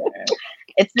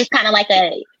 It's just kind of like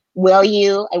a will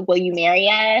you marry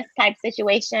us type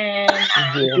situation.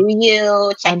 Do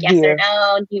you check yes or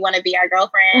no? Do you want to be our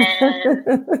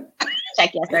girlfriend?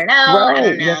 Check yes or no. Right. I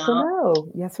don't know.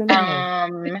 Yes or no.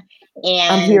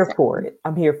 And I'm here for it.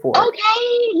 Okay.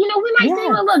 We might send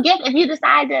you a little gift if you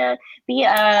decide to be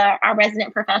our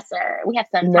resident professor. We have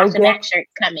some Tasha Mack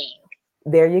shirts coming.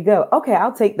 There you go. Okay,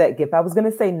 I'll take that gift. I was going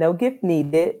to say no gift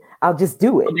needed. I'll just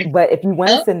do it. But if you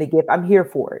want to send a gift, I'm here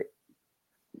for it.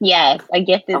 Yes, a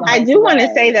gift is. I do want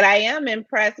to say that I am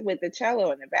impressed with the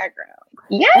cello in the background.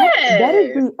 Yes, that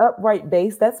is the upright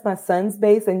bass. That's my son's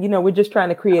bass, and we're just trying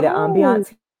to create an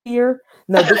ambiance here.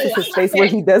 No, this is his space where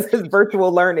he does his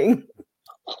virtual learning.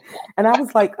 And I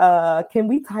was like, can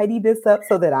we tidy this up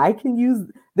so that I can use?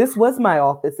 This was my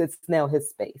office. It's now his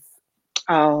space.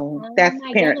 Oh, that's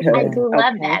parenthood. I do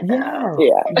love that.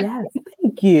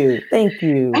 Yes. Thank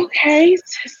you. Okay,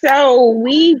 so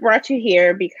we brought you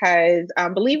here because,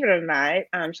 believe it or not,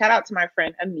 shout out to my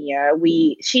friend Amia.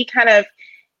 She kind of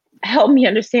helped me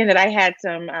understand that I had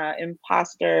some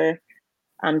imposter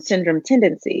syndrome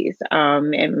tendencies.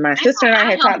 And my sister and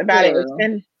I had talked about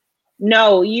it.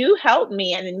 No, you helped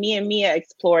me, and then me and Mia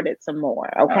explored it some more.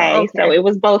 Okay? So it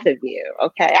was both of you.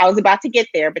 Okay, I was about to get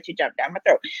there, but you jumped down my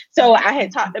throat. So I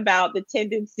had talked about the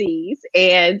tendencies,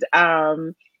 and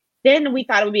then we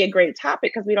thought it would be a great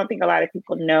topic because we don't think a lot of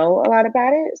people know a lot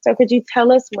about it. So could you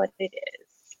tell us what it is?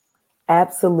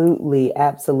 Absolutely.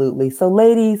 So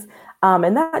ladies,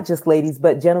 and not just ladies,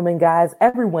 but gentlemen, guys,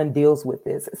 everyone deals with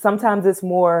this. Sometimes it's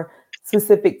more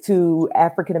specific to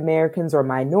African Americans or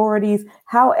minorities.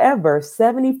 However,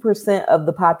 70% of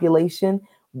the population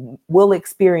will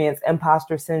experience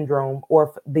imposter syndrome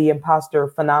or the imposter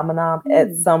phenomenon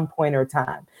at some point or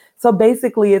time. So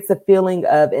basically, it's a feeling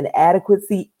of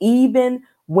inadequacy, even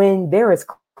when there is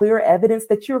clear evidence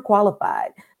that you're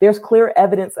qualified. There's clear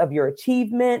evidence of your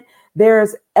achievement.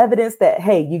 There's evidence that,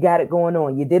 hey, you got it going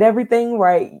on. You did everything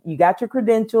right. You got your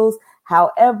credentials.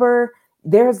 However,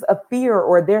 there's a fear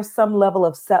or there's some level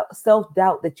of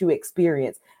self-doubt that you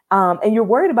experience. And you're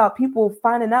worried about people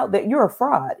finding out that you're a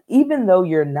fraud, even though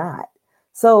you're not.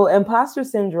 So imposter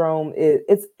syndrome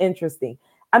it's interesting.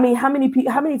 I mean, how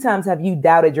many times have you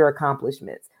doubted your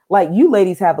accomplishments? Like, you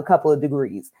ladies have a couple of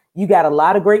degrees. You got a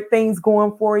lot of great things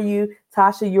going for you.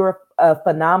 Tasha, you're a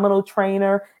phenomenal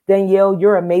trainer. Danielle,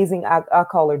 you're amazing. I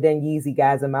call her Dan Yeezy,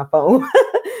 guys, in my phone.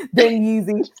 Dan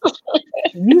Yeezy.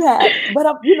 You have,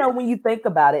 but when you think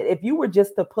about it, if you were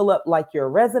just to pull up like your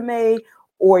resume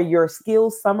or your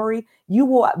skills summary, you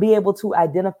will be able to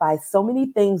identify so many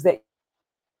things that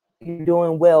you're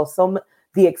doing well.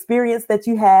 The experience that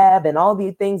you have and all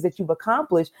the things that you've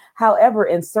accomplished. However,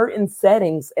 in certain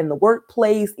settings, in the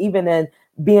workplace, even in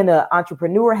being an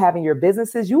entrepreneur, having your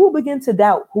businesses, you will begin to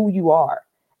doubt who you are.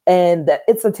 And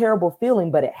it's a terrible feeling,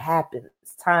 but it happens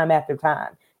time after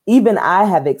time. Even I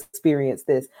have experienced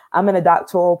this. I'm in a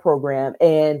doctoral program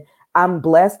and I'm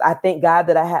blessed. I thank God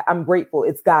that I'm grateful.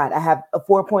 It's God. I have a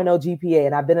 4.0 GPA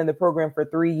and I've been in the program for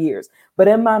 3 years. But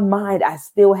in my mind, I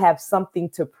still have something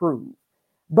to prove.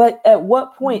 But at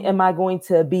what point am I going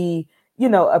to be,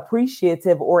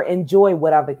 appreciative or enjoy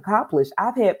what I've accomplished?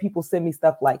 I've had people send me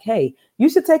stuff like, hey, you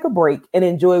should take a break and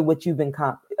enjoy what you've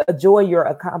enjoy your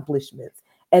accomplishments.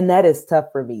 And that is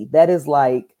tough for me. That is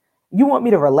like, you want me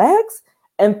to relax?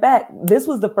 In fact, this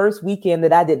was the first weekend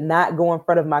that I did not go in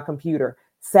front of my computer,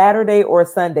 Saturday or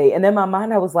Sunday. And in my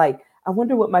mind, I was like, I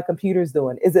wonder what my computer's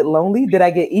doing. Is it lonely? Did I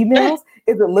get emails?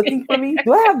 Is it looking for me?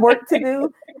 Do I have work to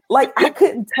do? Like, I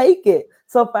couldn't take it.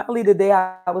 So finally today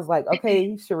I was like,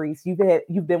 okay, Sharice,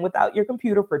 you've been without your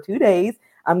computer for 2 days.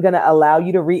 I'm going to allow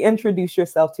you to reintroduce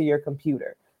yourself to your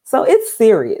computer. So it's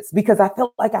serious because I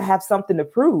feel like I have something to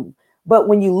prove. But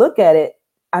when you look at it,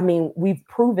 I mean, we've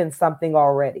proven something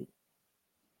already.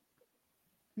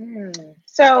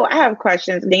 So I have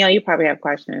questions. Danielle, you probably have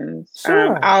questions.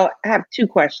 Sure. I'll have two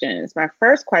questions. My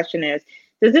first question is,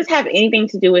 does this have anything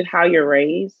to do with how you're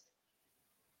raised?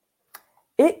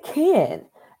 It can.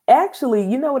 Actually,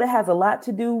 you know what it has a lot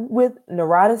to do with?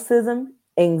 Neuroticism,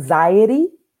 anxiety.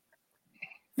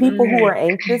 People who are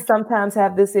anxious sometimes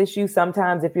have this issue.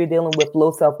 Sometimes if you're dealing with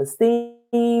low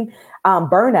self-esteem,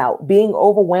 burnout, being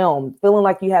overwhelmed, feeling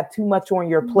like you have too much on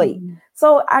your plate.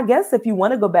 So I guess if you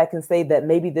want to go back and say that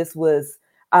maybe this was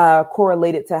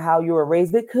correlated to how you were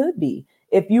raised, it could be.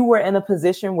 If you were in a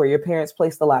position where your parents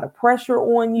placed a lot of pressure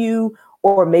on you,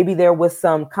 or maybe there was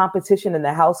some competition in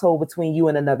the household between you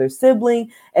and another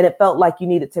sibling, and it felt like you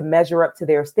needed to measure up to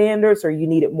their standards, or you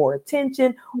needed more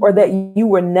attention, or that you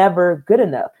were never good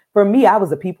enough. For me, I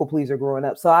was a people pleaser growing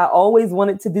up. So I always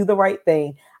wanted to do the right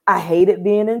thing. I hated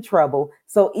being in trouble.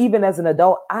 So even as an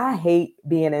adult, I hate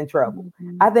being in trouble.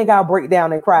 I think I'll break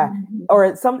down and cry.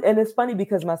 And it's funny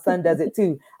because my son does it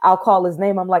too. I'll call his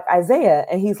name. I'm like, Isaiah.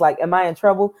 And he's like, am I in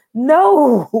trouble?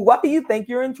 No. Why do you think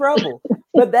you're in trouble?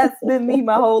 But that's been me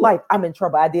my whole life. I'm in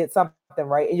trouble. I did something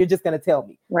right. And you're just going to tell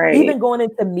me. Right. Even going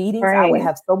into meetings, I would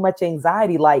have so much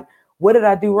anxiety. Like, what did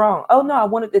I do wrong? Oh, no, I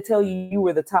wanted to tell you you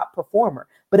were the top performer.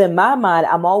 But in my mind,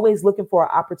 I'm always looking for an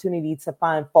opportunity to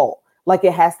find fault. Like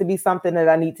it has to be something that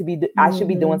I should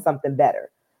be doing something better.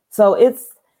 So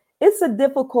it's a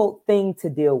difficult thing to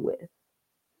deal with.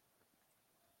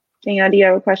 Danielle, do you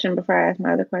have a question before I ask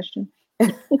my other question?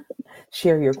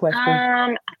 Share your question.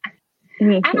 I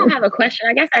don't have a question.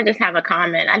 I guess I just have a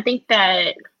comment. I think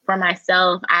that for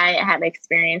myself, I have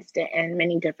experienced it in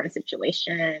many different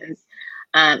situations.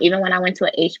 Even when I went to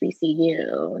a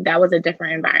HBCU, that was a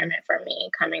different environment for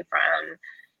me coming from,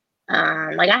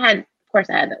 of course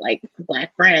I had like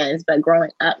Black friends, but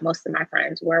growing up, most of my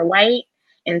friends were white.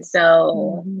 And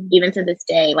so even to this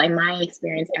day, like my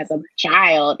experience as a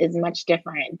child is much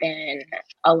different than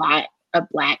a lot of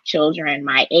Black children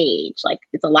my age. Like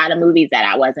it's a lot of movies that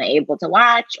I wasn't able to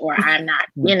watch, or I'm not,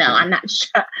 I'm not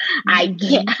sure. I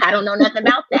don't know nothing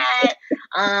about that.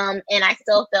 And I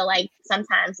still feel like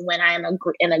sometimes when I'm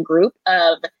in a group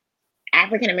of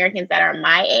African Americans that are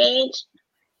my age,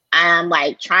 I'm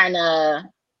like trying to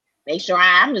make sure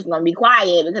I'm just gonna be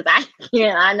quiet because I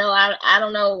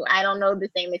don't know the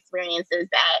same experiences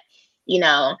that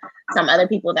some other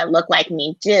people that look like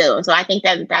me do. So I think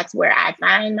that that's where I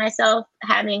find myself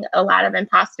having a lot of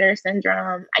imposter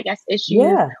syndrome, I guess, issues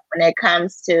when it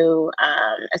comes to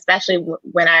especially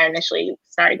when I initially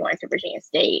started going to Virginia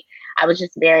State. I was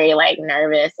just very like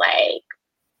nervous, like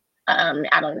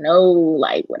I don't know,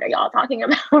 like what are y'all talking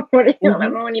about? I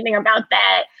don't know anything about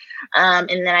that.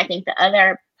 And then I think the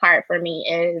other part for me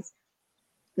is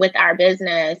with our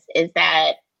business is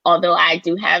that although I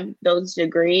do have those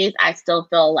degrees, I still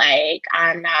feel like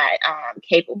I'm not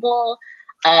capable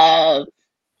of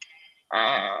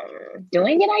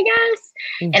doing it, I guess.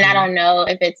 And I don't know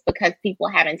if it's because people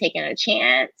haven't taken a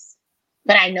chance,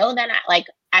 but I know that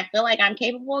I feel like I'm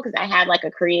capable because I have like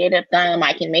a creative thumb.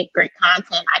 I can make great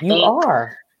content. You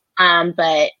are.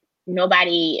 But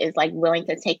nobody is like willing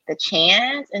to take the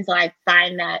chance. And so I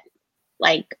find that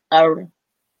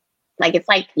it's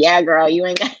like, yeah, girl, you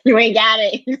ain't got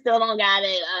it. You still don't got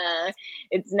it.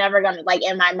 It's never gonna, like,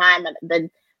 in my mind, the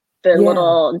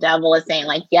little devil is saying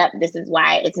like, yep, this is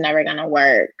why it's never gonna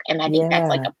work. And I think that's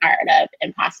like a part of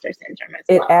imposter syndrome as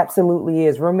well. It absolutely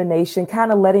is. Rumination,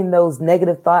 kind of letting those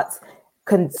negative thoughts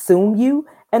consume you.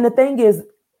 And the thing is,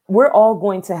 we're all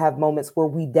going to have moments where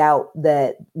we doubt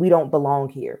that we don't belong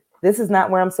here. This is not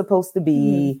where I'm supposed to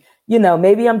be.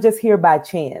 Maybe I'm just here by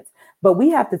chance. But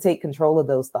we have to take control of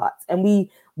those thoughts, and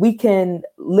we can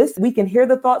listen, we can hear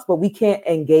the thoughts, but we can't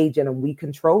engage in them. We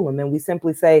control them, and we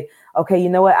simply say, okay, you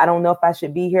know what? I don't know if I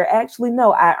should be here. Actually,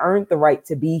 no, I earned the right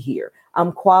to be here.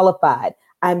 I'm qualified.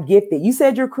 I'm gifted. You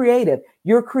said you're creative.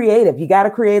 You're creative. You got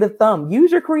a creative thumb.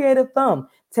 Use your creative thumb.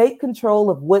 Take control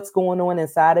of what's going on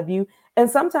inside of you. And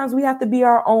sometimes we have to be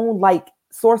our own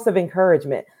source of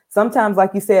encouragement. Sometimes,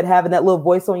 like you said, having that little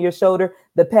voice on your shoulder,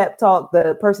 the pep talk,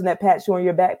 the person that pats you on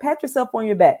your back, pat yourself on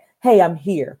your back. Hey, I'm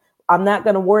here. I'm not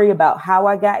going to worry about how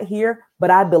I got here,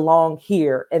 but I belong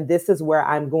here. And this is where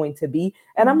I'm going to be.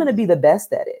 And I'm going to be the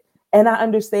best at it. And I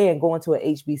understand going to a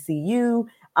HBCU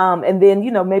and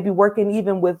then, maybe working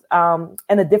even with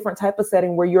in a different type of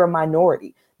setting where you're a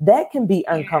minority. That can be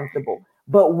uncomfortable.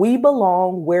 But we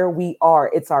belong where we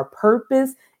are. It's our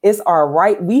purpose. It's our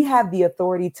right. We have the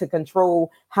authority to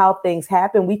control how things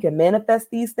happen. We can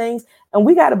manifest these things, and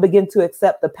we got to begin to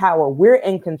accept the power. We're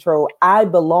in control. I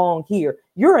belong here.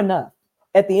 You're enough.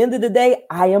 At the end of the day,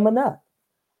 I am enough.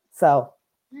 So,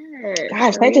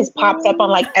 gosh, that just pops up on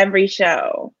like every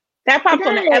show. That pops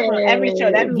on every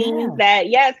show. That Good. means that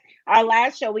yes, our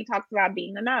last show we talked about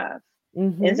being enough.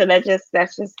 And so that's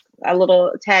just a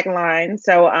little tagline.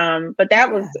 So but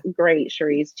that was great,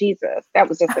 Sharice. Jesus, that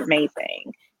was just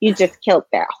amazing. You just killed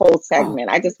that whole segment.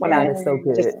 I just want That to is so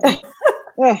good.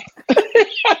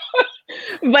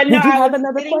 But no, Did you I have was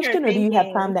another sitting here question, or do you have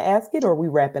thinking, time to ask it, or are we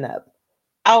wrapping up?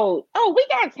 oh, we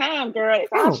got time, girl.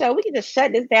 It's our Oh. show. We can just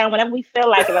shut this down whenever we feel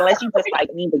like it, unless you just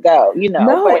like need to go, you know.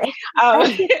 No, But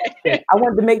ask your question. I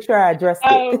wanted to make sure I addressed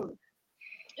it.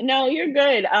 no, you're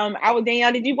good.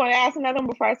 Danielle, did you want to ask another one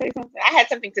before I say something? I had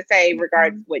something to say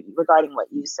regarding what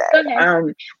you said.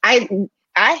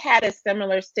 I had a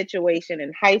similar situation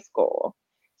in high school.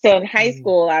 So in high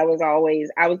school, I was a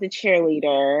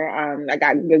cheerleader. I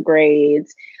got good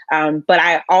grades, but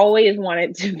I always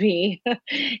wanted to be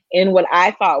in what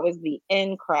I thought was the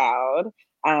in crowd,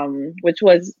 which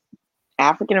was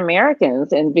African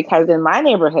Americans. And because in my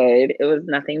neighborhood, it was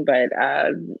nothing but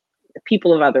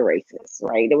people of other races,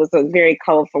 right? It was a very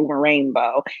colorful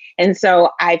rainbow. And so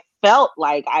I felt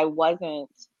like I wasn't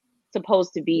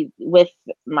supposed to be with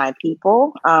my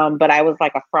people, but I was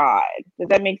like a fraud. Does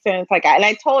that make sense? And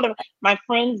I told my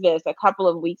friends this a couple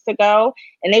of weeks ago,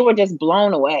 and they were just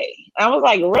blown away. I was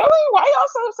like, really? Why y'all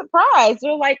so surprised?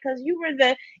 They're like, because you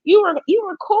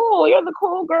were cool. You're the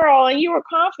cool girl, and you were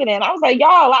confident. I was like,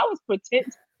 y'all, I was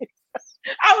pretending.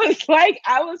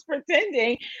 I was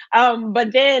pretending.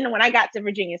 But then when I got to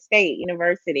Virginia State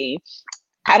University,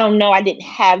 I don't know, I didn't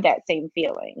have that same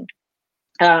feeling.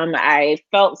 I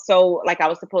felt so like I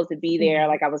was supposed to be there,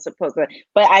 like I was supposed to,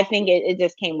 but I think it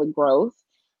just came with growth.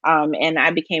 And I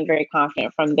became very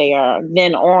confident from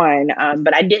then on.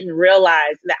 But I didn't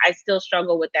realize that I still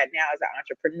struggle with that now as an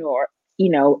entrepreneur,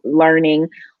 learning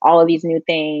all of these new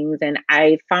things. And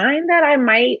I find that I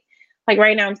might, like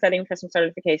right now I'm studying for some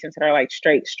certifications that are like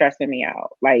straight stressing me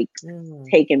out, like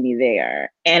taking me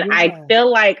there. And I feel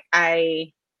like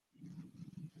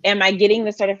am I getting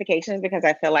the certifications because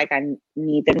I feel like I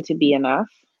need them to be enough?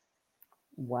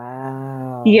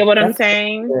 Wow. You get what I'm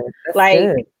saying? That's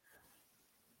good.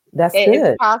 That's good.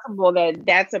 It's possible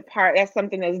that's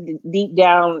something that's deep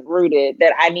down rooted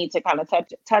that I need to kind of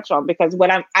touch on, because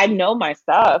I know my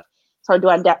stuff. So I've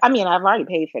already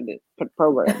paid for the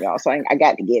program, y'all, so I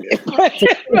got to get it.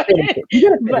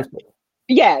 But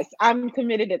yes, I'm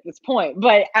committed at this point.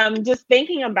 But just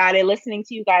thinking about it, listening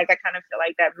to you guys, I kind of feel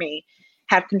like that may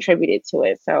have contributed to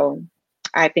it. So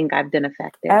I think I've been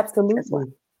effective.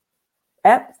 Absolutely.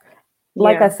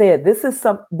 Like I said, this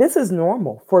is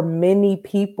normal for many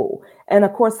people. And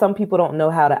of course, some people don't know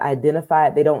how to identify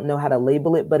it. They don't know how to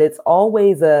label it, but it's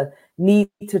always a need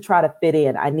to try to fit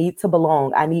in. I need to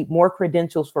belong. I need more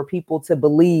credentials for people to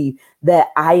believe that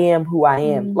I am who I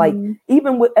am. Mm-hmm. Like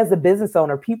even as a business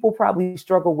owner, people probably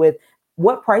struggle with,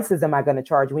 what prices am I going to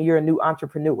charge when you're a new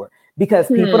entrepreneur? Because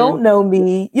people don't know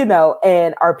me,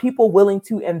 and are people willing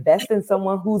to invest in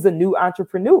someone who's a new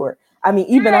entrepreneur? I mean,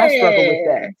 even I struggle with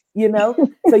that,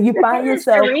 so you find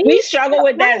yourself. We struggle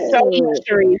with that so much,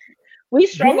 Sharice. We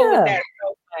struggle with that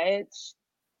so much.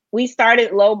 We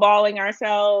started lowballing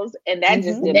ourselves, and that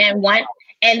just didn't. Then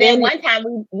one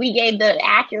time we gave the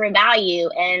accurate value,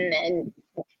 and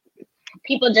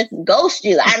people just ghost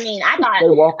you. I mean, I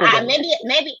thought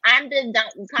maybe I'm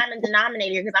the common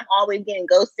denominator because I'm always getting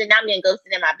ghosted. Now I'm getting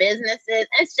ghosted in my businesses.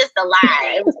 It's just a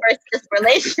lie. It was first just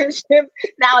relationship,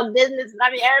 now a business. I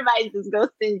mean, everybody's just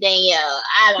ghosting Danielle.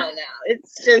 I don't know.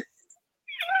 It's just.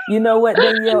 You know what,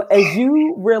 Danielle? As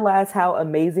you realize how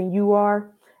amazing you are,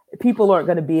 people aren't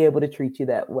going to be able to treat you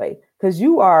that way because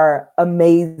you are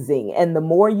amazing. And the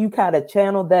more you kind of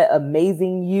channel that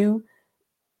amazing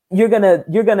you're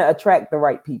gonna attract the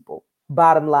right people,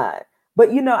 bottom line. But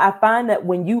I find that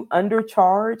when you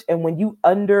undercharge and when you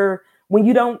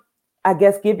don't, I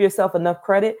guess, give yourself enough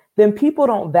credit, then people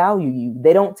don't value you.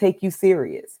 They don't take you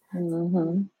serious.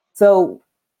 Mm-hmm. So,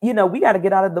 we got to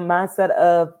get out of the mindset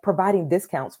of providing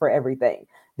discounts for everything.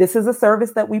 This is a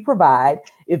service that we provide.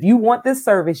 If you want this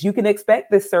service, you can expect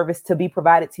this service to be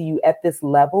provided to you at this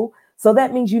level. So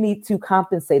that means you need to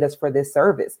compensate us for this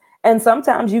service. And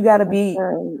sometimes you got to be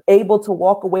able to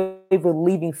walk away with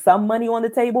leaving some money on the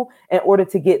table in order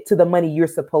to get to the money you're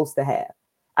supposed to have.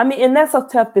 I mean, and that's a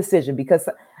tough decision because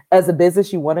as a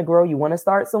business, you want to grow, you want to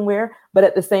start somewhere, but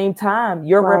at the same time,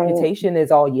 your reputation is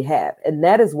all you have. And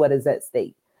that is what is at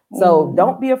stake. So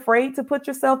don't be afraid to put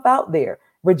yourself out there.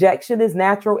 Rejection is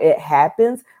natural. It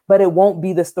happens, but it won't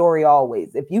be the story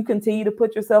always. If you continue to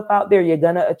put yourself out there, you're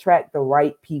going to attract the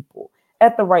right people.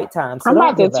 at the right time. So I'm don't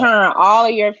about to give up. turn all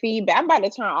of your feedback. I'm about to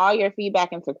turn all your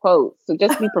feedback into quotes. So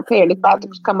just be prepared. It's about to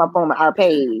come up on our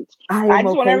page. I I am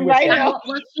just want okay with everybody to that. know.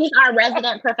 Well, she's our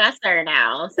resident professor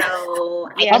now, so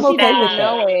I Yeah, I'm guess she okay with doesn't that.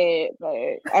 know it,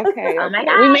 but okay, Oh my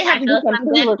okay. We may gosh, have I to do feel some some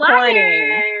good pre-recording.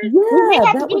 flyers. We may Yeah,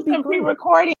 have to that do would be some great.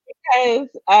 pre-recording because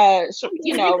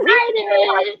you know, Reese is very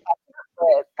hard to Excited. catch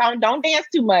up with. Don't dance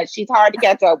too much. She's hard to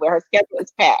catch up with. Her schedule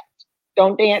is packed.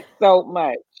 Don't dance so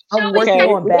much. She I'm always working Okay.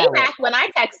 texts on me balance. back when I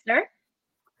text her.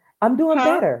 I'm doing Huh?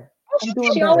 better. I'm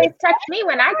doing She always better. texts me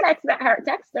when I text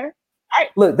her.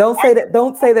 Look, don't say that.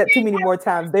 Don't say that too many more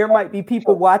times. There might be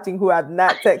people watching who I've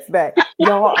not texted back.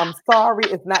 Y'all, I'm sorry.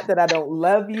 It's not that I don't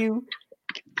love you.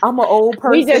 I'm an old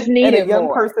We just person in a needed young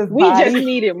more. person's We just body.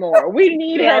 needed more. We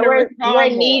need Yeah, her to we're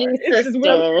respond needy more. It's just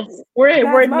sisters.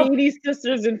 we're Guys, needy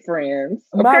sisters and friends.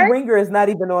 my Okay. ringer is not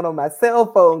even on my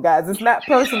cell phone, guys. It's not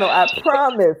personal. I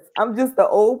promise. I'm just an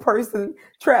old person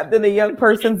trapped in a young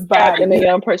person's Trapped in a body.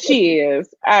 young person. She is.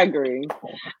 I agree.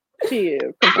 She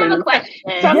is I have completely. a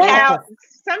question. Somehow, Yes.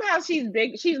 somehow she's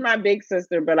big. She's my big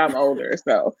sister, but I'm older,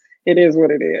 so it is what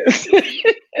it is.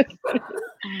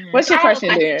 What's your I have a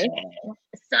question, dear?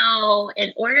 So,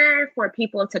 in order for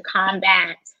people to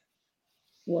combat,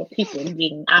 well, people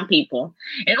being I'm people,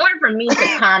 in order for me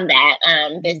to combat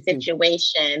this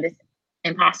situation, this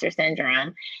imposter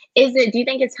syndrome, do you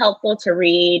think it's helpful to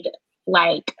read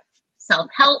like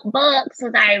self-help books?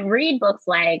 Because I read books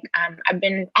like I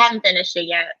haven't finished it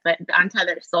yet, but The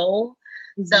Untethered Soul.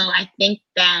 So I think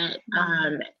that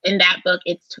in that book,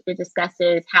 it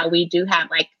discusses how we do have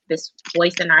like this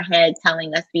voice in our head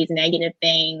telling us these negative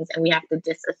things, and we have to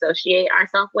disassociate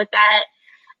ourselves with that.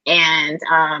 And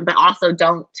but also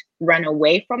don't run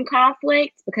away from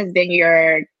conflict, because then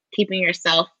you're keeping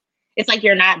yourself. It's like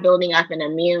you're not building up an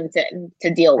immune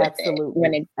to deal with it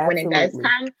when it does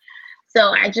come.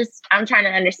 So I'm trying to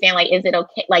understand, like, is it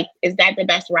okay? Like, is that the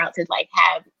best route to like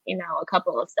have, a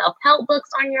couple of self-help books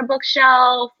on your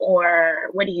bookshelf, or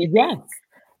what do you think? Yes,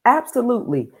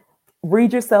 absolutely.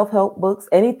 Read your self-help books,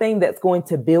 anything that's going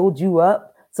to build you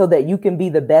up so that you can be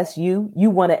the best you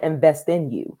want to invest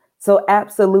in you. So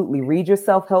absolutely read your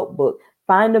self-help book,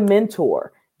 find a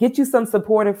mentor, get you some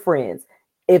supportive friends.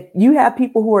 If you have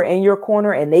people who are in your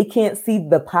corner and they can't see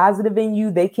the positive in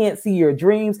you, they can't see your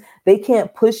dreams, they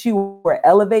can't push you or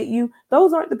elevate you,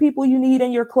 those aren't the people you need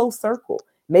in your close circle.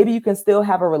 Maybe you can still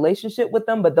have a relationship with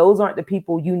them, but those aren't the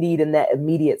people you need in that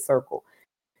immediate circle.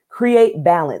 Create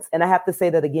balance. And I have to say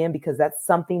that again, because that's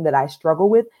something that I struggle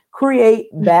with. Create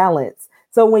balance.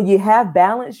 So when you have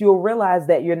balance, you'll realize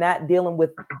that you're not dealing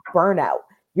with burnout.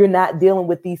 You're not dealing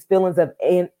with these feelings of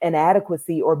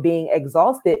inadequacy or being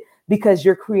exhausted, because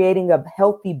you're creating a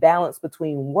healthy balance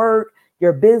between work,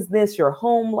 your business, your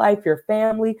home life, your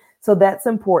family. So that's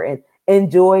important.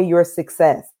 Enjoy your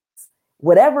success.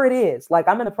 Whatever it is, like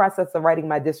I'm in the process of writing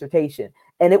my dissertation,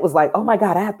 and it was like, oh my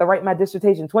God, I have to write my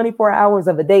dissertation 24 hours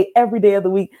of a day, every day of the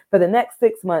week for the next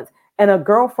 6 months. And a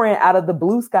girlfriend out of the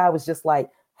blue sky was just like,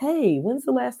 hey, when's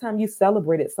the last time you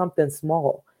celebrated something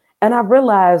small? And I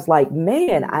realized, like,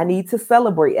 man, I need to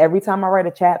celebrate every time I write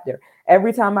a chapter,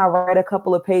 every time I write a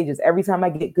couple of pages, every time I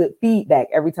get good feedback,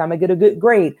 every time I get a good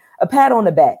grade, a pat on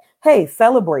the back. Hey,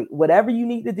 celebrate. Whatever you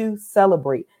need to do,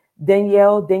 celebrate.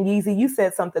 Danielle, Denyeezy, you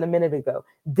said something a minute ago.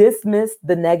 Dismiss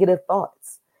the negative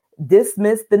thoughts.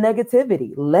 Dismiss the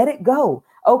negativity. Let it go.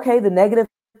 Okay, the negative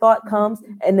thought comes,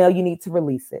 and now you need to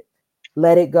release it.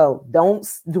 Let it go. Don't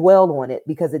dwell on it,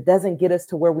 because it doesn't get us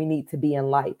to where we need to be in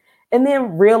life. And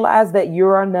then realize that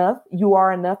you're enough, you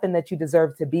are enough, and that you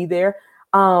deserve to be there.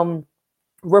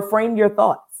 Reframe your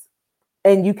thoughts.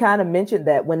 And you kind of mentioned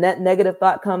that when that negative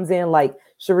thought comes in, like,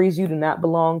 Cherise, you do not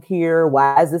belong here.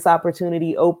 Why is this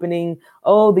opportunity opening?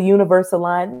 Oh, the universe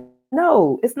aligned.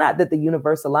 No, it's not that the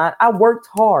universe aligned. I worked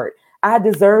hard. I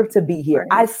deserve to be here.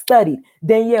 Right. I studied.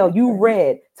 Danielle, you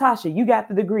read. Tasha, you got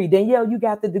the degree. Danielle, you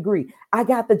got the degree. I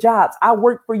got the jobs. I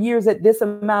worked for years at this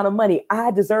amount of money.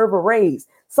 I deserve a raise.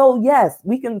 So yes,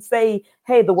 we can say,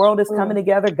 hey, the world is coming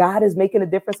together. God is making a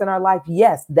difference in our life.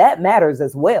 Yes, that matters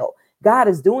as well. God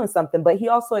is doing something, but he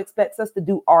also expects us to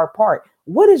do our part.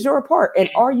 What is your part? And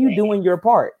are you doing your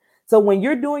part? So when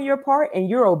you're doing your part and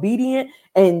you're obedient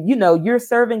and, you're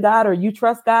serving God, or you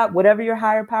trust God, whatever your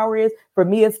higher power is, for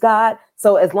me, it's God.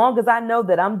 So as long as I know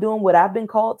that I'm doing what I've been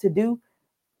called to do,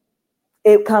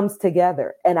 it comes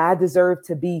together, and I deserve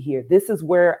to be here. This is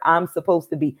where I'm supposed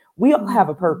to be. We all have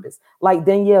a purpose. Like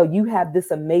Danielle, you have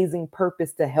this amazing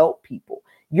purpose to help people.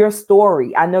 Your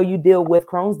story, I know you deal with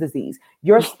Crohn's disease.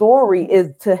 Your story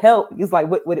is to help. It's like,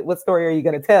 what story are you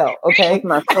going to tell? Okay. What's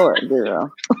my story, girl?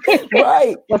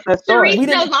 Right. What's the story? Sharice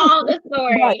knows all the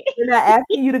story. Right. We're not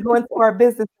asking you to go into our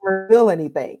business or reveal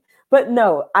anything. But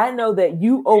no, I know that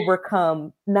you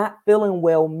overcome not feeling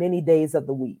well many days of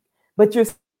the week, but you're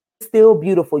still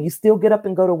beautiful. You still get up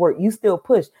and go to work. You still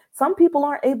push. Some people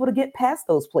aren't able to get past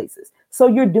those places. So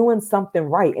you're doing something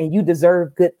right, and you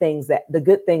deserve the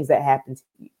good things that happen to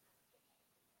you.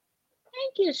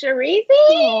 Thank you, Sharice.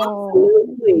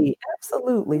 Absolutely.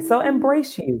 Absolutely. So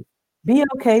embrace you. Be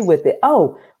okay with it.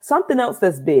 Oh, something else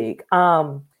that's big.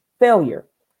 Failure.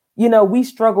 You know, we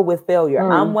struggle with failure.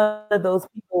 I'm one of those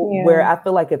people where I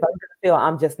feel like if I'm going to fail,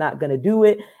 I'm just not going to do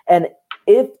it. And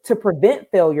if to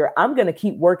prevent failure, I'm going to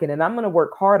keep working, and I'm going to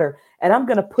work harder, and I'm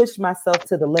going to push myself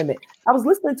to the limit. I was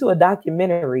listening to a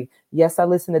documentary. Yes, I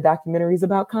listen to documentaries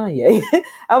about Kanye.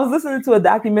 I was listening to a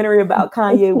documentary about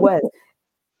Kanye West.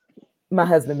 My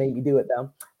husband made me do it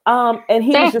though. And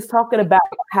he was just talking about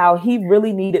how he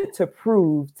really needed to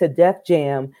prove to Def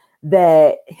Jam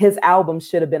that his album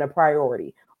should have been a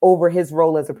priority over his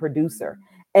role as a producer.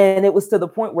 And it was to the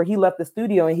point where he left the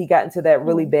studio and he got into that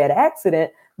really bad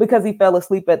accident because he fell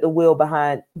asleep at the wheel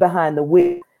behind the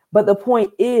wheel. But the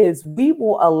point is, we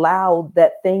will allow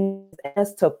that thing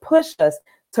as to push us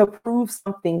to prove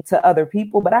something to other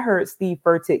people. But I heard Steve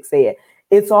Furtick say it.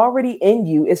 It's already in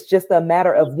you. It's just a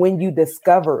matter of when you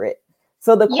discover it.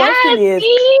 So the question is,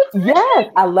 yes,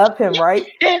 I love him, right?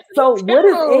 So what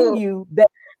is in you that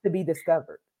has to be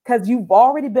discovered? Because you've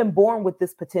already been born with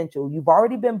this potential. You've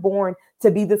already been born to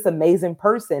be this amazing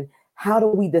person. How do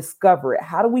we discover it?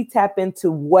 How do we tap into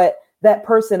what that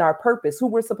person, our purpose, who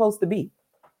we're supposed to be?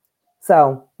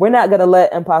 So we're not going to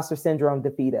let imposter syndrome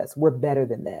defeat us. We're better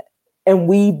than that. And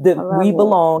we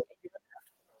belong.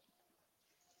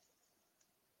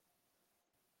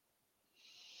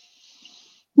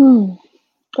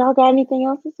 Y'all got anything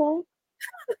else to say?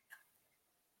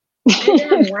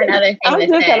 One other thing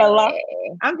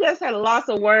I'm just at a loss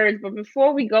of words. But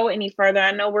before we go any further,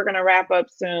 I know we're going to wrap up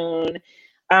soon.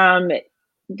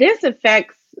 This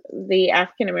affects the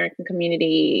African American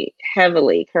community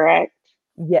heavily, correct?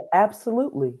 Yeah,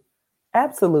 absolutely.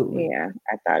 Absolutely. Yeah,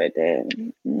 I thought it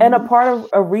did. And a part of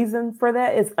a reason for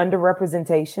that is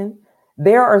underrepresentation.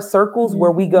 There are circles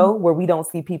where we go where we don't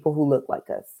see people who look like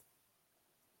us.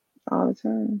 All the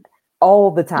time.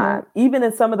 All the time. Yeah. Even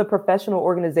in some of the professional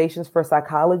organizations for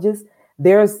psychologists,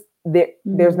 there's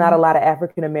not a lot of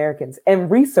African Americans. And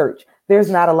research, there's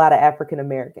not a lot of African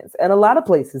Americans. And a lot of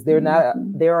places there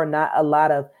are not a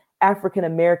lot of African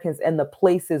Americans in the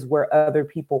places where other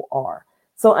people are.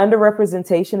 So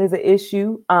underrepresentation is an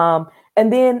issue.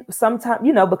 And then sometimes,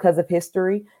 because of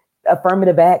history,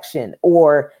 affirmative action,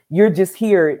 or you're just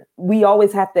here, we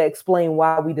always have to explain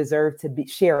why we deserve to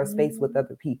share a space with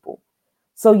other people.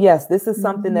 So yes, this is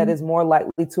something that is more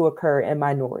likely to occur in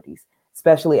minorities,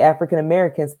 especially African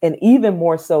Americans, and even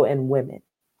more so in women.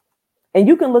 And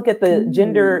you can look at the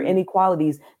gender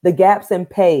inequalities, the gaps in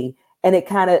pay, and it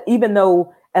kind of, even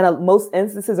though in most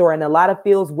instances or in a lot of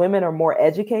fields, women are more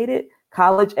educated,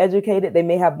 college educated, they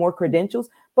may have more credentials,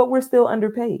 but we're still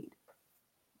underpaid.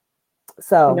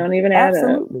 So don't even add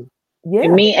absolutely. Up. Yeah.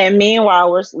 And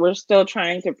meanwhile, we're still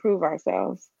trying to prove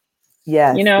ourselves.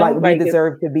 Yes. Like we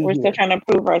deserve to be we're here. Still trying to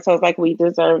prove ourselves like we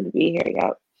deserve to be here.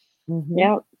 Yep. Mm-hmm.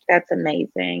 Yep. That's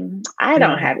amazing. I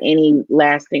don't have any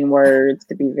lasting words,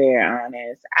 to be very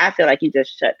honest. I feel like you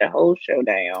just shut the whole show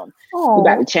down. You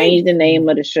got to change the name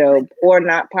of the show, or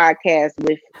not podcast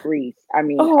with Reese. I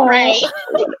mean, right.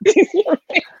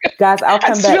 Guys, I'll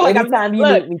come back anytime you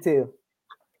need me to.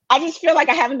 I just feel like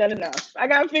I haven't done enough. I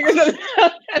gotta figure something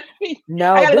out.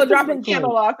 No, I gotta go drop a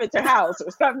candle off at your house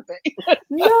or something.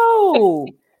 No,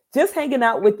 just hanging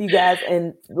out with you guys.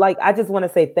 And I just want to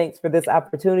say thanks for this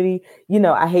opportunity.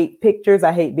 I hate pictures.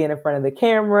 I hate being in front of the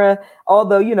camera.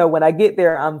 Although, when I get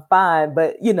there, I'm fine.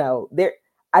 But,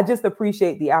 I just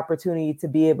appreciate the opportunity to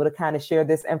be able to kind of share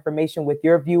this information with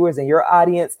your viewers and your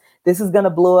audience. This is going to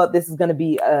blow up. This is going to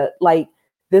be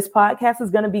this podcast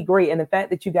is going to be great. And the fact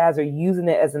that you guys are using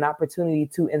it as an opportunity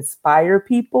to inspire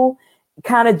people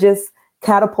kind of just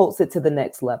catapults it to the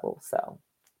next level. So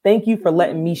thank you for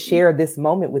letting me share this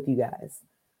moment with you guys.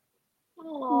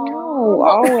 No,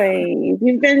 always.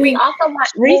 We also want.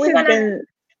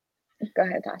 Go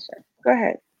ahead, Tasha. Go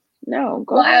ahead. No,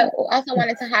 go ahead. I also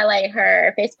wanted to highlight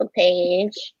her Facebook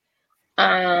page. Do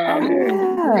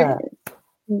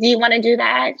you want to do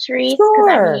that, Sharice?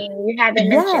 Sure. You haven't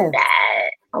mentioned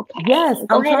that. Okay. Yes,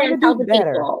 Go ahead and tell the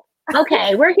people.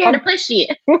 Okay, we're here to push you.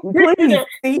 Please,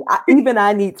 see, even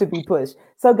I need to be pushed.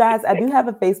 So, guys, I do have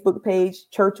a Facebook page,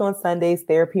 Church on Sundays,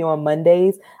 Therapy on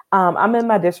Mondays. I'm in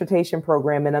my dissertation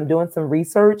program and I'm doing some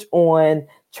research on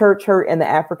church hurt and the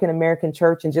African American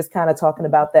church, and just kind of talking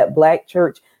about that Black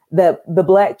church, the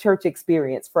Black church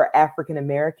experience for African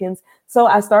Americans. So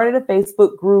I started a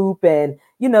Facebook group, and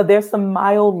there's some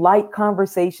mild, light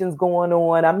conversations going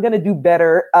on. I'm going to do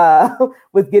better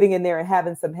with getting in there and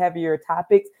having some heavier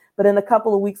topics. But in a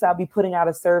couple of weeks, I'll be putting out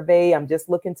a survey. I'm just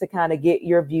looking to kind of get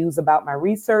your views about my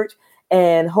research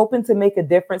and hoping to make a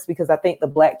difference, because I think the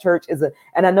Black church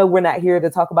and I know we're not here to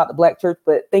talk about the Black church,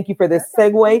 but thank you for this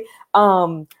segue.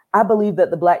 I believe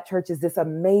that the Black church is this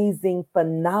amazing,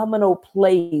 phenomenal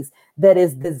place that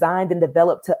is designed and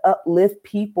developed to uplift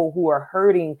people who are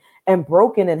hurting and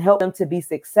broken and help them to be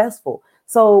successful.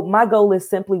 So my goal is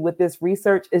simply with this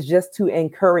research is just to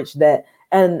encourage that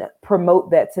and promote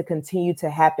that to continue to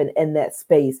happen in that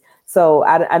space. So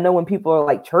I know when people are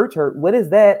like, church hurt, what is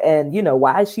that? And,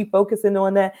 why is she focusing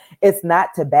on that? It's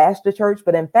not to bash the church,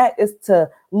 but in fact, it's to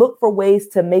look for ways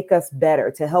to make us better,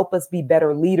 to help us be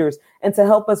better leaders, and to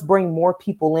help us bring more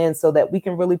people in so that we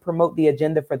can really promote the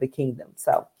agenda for the kingdom.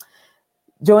 So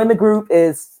join the group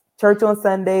is Church on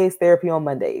Sundays, Therapy on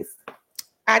Mondays.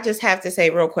 I just have to say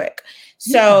real quick.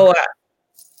 So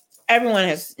everyone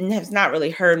has not really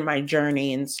heard my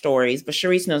journey and stories, but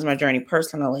Sharice knows my journey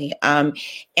personally. And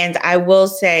I will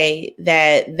say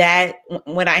that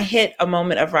when I hit a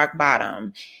moment of rock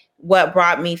bottom, what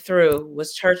brought me through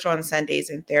was Church on Sundays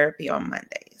and Therapy on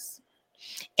Mondays.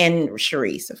 And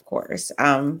Sharice, of course.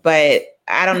 But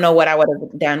I don't know what I would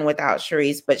have done without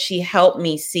Sharice, but she helped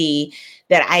me see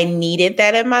that I needed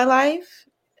that in my life.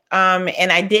 And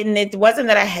it wasn't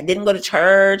that I didn't go to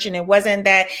church, and it wasn't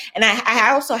that, and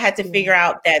I also had to figure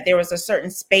out that there was a certain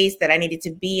space that I needed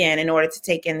to be in order to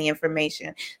take in the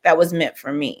information that was meant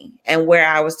for me and where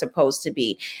I was supposed to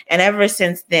be. And ever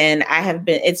since then,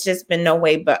 it's just been no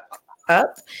way but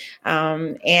up.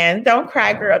 And don't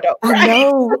cry, girl, don't cry. I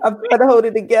know, I'm trying to hold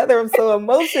it together. I'm so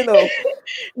emotional.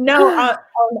 No,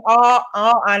 all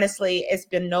honestly, it's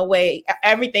been no way.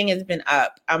 Everything has been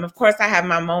up. Of course, I have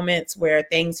my moments where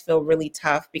things feel really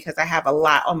tough because I have a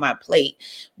lot on my plate,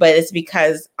 but it's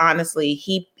because honestly,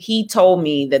 he told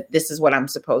me that this is what I'm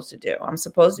supposed to do. I'm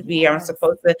supposed to be, I'm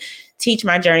supposed to teach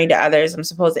my journey to others. I'm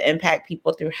supposed to impact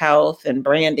people through health and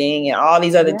branding and all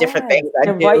these other different things I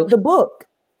do. Write the book.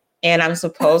 And I'm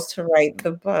supposed to write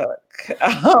the book,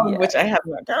 which I have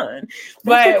not done. That's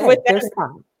but okay. with that,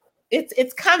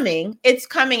 it's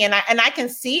coming, and I can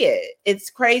see it.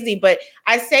 It's crazy, but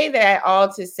I say that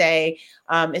all to say,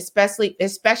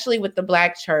 especially with the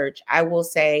Black church, I will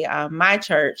say my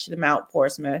church, the Mount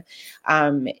Portsmouth,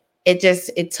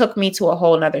 it took me to a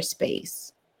whole nother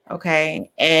space. Okay,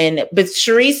 but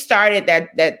Sharice started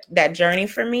that journey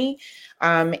for me.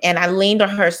 And I leaned on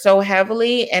her so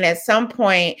heavily. And at some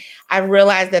point, I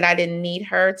realized that I didn't need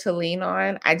her to lean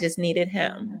on. I just needed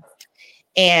him.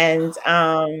 And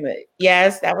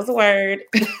yes, that was a word.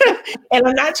 And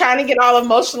I'm not trying to get all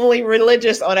emotionally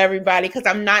religious on everybody because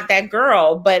I'm not that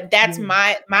girl. But that's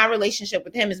my relationship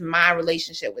with him is my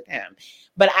relationship with him.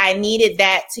 But I needed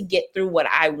that to get through what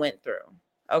I went through.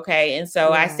 Okay. And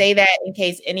so I say that in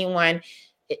case anyone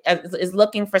is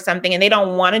looking for something and they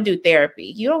don't want to do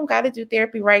therapy. You don't got to do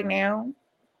therapy right now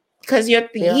because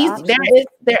there's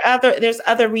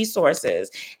other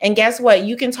resources. And guess what?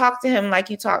 You can talk to him like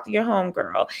you talk to your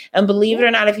homegirl. And believe it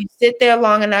or not, if you sit there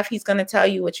long enough, he's going to tell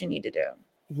you what you need to do.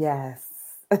 Yes.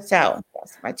 So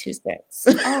that's my 2 cents.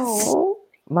 Oh,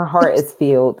 my heart is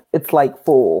filled. It's like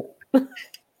full.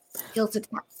 Filled to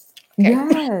top. Okay.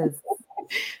 Yes.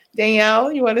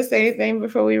 Danielle, you want to say anything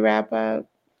before we wrap up?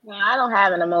 Well, I don't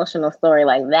have an emotional story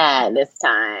like that this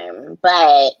time,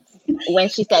 but when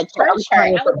she said church hurt,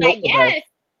 I was like, yes.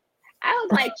 I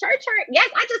was like, church hurt? Yes,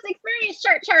 I just experienced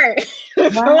church hurt.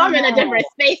 So I'm in a different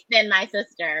space than my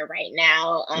sister right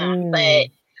now.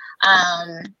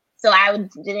 So I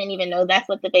didn't even know that's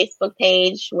what the Facebook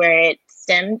page where it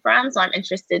stemmed from. So I'm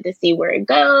interested to see where it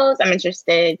goes. I'm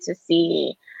interested to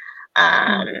see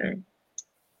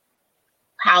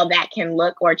how that can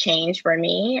look or change for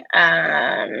me.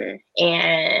 And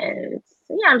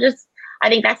yeah, I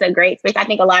think that's a great space. I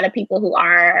think a lot of people who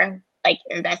are like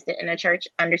invested in a church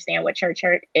understand what church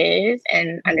hurt is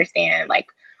and understand like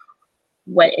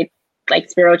what it like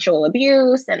spiritual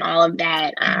abuse and all of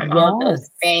that, all of those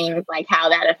things, like how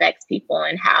that affects people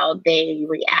and how they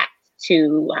react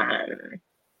to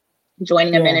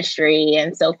joining a ministry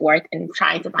and so forth and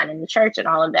trying to find in the church and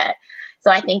all of that. So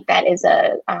I think that is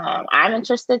I'm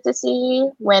interested to see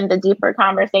when the deeper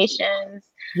conversations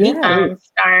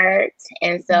start.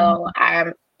 And so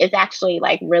it's actually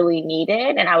like really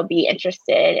needed, and I would be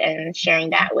interested in sharing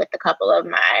that with a couple of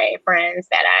my friends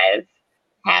that I've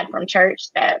had from church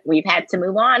that we've had to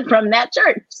move on from that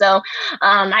church. So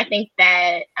I think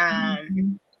that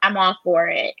I'm all for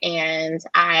it, and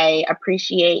I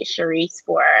appreciate Sharice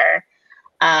for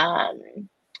I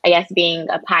guess being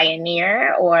a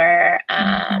pioneer or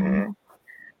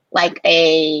like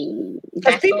a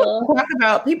vessel.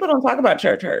 People don't talk about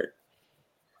church hurt.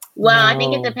 Well, I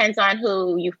think it depends on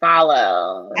who you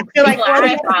follow. I feel like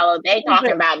I follow, they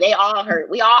talking about they all hurt.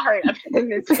 We all hurt up in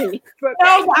this city. But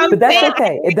that's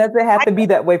okay. It doesn't have to be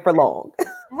that way for long.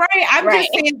 Right. I'm just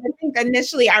saying, I think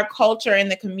initially our culture in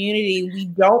the community, we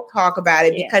don't talk about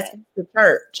it because it's the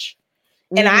church.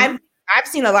 And I've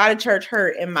seen a lot of church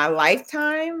hurt in my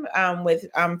lifetime with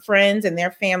friends and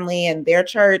their family and their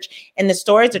church. And the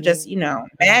stories are just,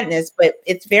 madness, but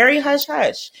it's very hush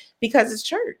hush because it's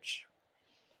church.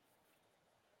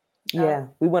 Yeah,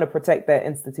 we want to protect that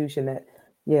institution.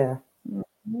 Yep.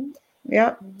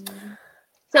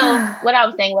 So what I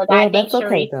was saying was, I think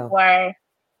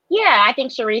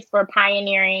Sharice for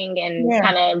pioneering and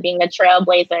kind of being a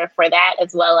trailblazer for that,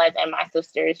 as well as in my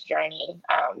sister's journey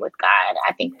with God.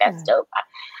 I think that's dope.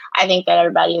 I think that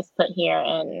everybody is put here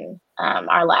in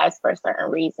our lives for certain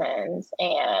reasons,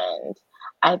 and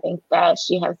I think that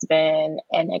she has been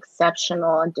an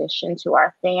exceptional addition to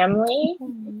our family,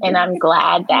 and I'm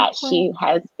glad that she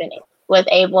was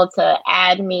able to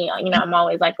add me. I'm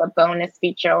always like a bonus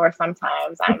feature, or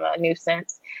sometimes I'm a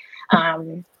nuisance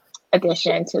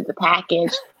addition to the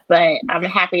package. But I'm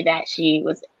happy that she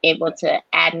was able to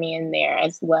add me in there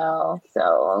as well.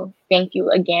 So thank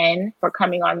you again for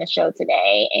coming on the show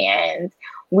today, and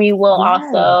we will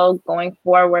also going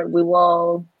forward. We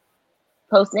will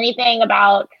post anything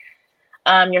about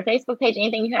your Facebook page,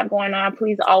 anything you have going on,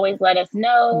 please always let us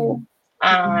know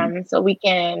so we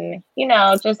can,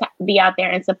 just be out there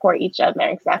and support each other,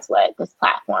 because that's what this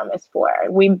platform is for.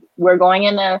 We're going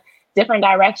in a different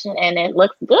direction, and it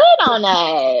looks good on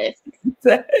us.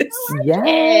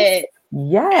 Yes.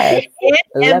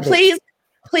 And please,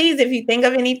 if you think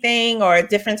of anything or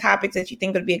different topics that you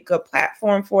think would be a good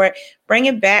platform for it, bring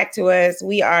it back to us.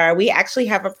 We actually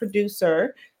have a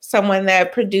producer, someone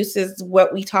that produces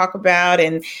what we talk about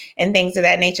and things of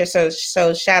that nature. So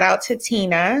shout out to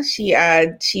Tina. She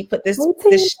put this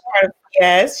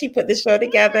put this show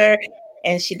together,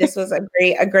 and this was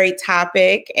a great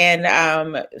topic.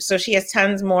 And so she has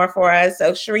tons more for us.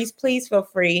 So Sharice, please feel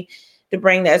free to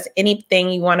bring us anything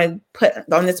you want to put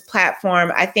on this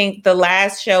platform. I think the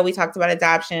last show we talked about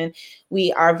adoption,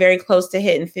 we are very close to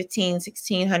hitting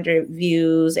 1,600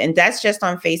 views. And that's just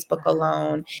on Facebook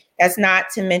alone. That's not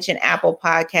to mention Apple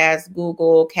Podcasts,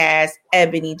 Google Cast,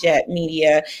 Ebony Jet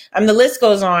Media. The list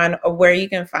goes on of where you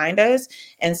can find us.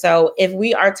 And so if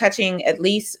we are touching at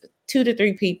least 2 to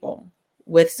 3 people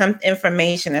with some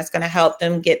information that's going to help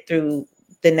them get through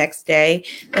the next day,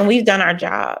 and we've done our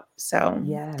job. So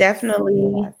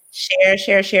definitely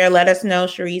share. Let us know,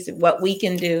 Sharice, what we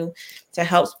can do to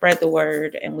help spread the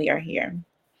word, and we are here.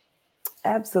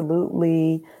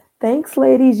 Absolutely. Thanks,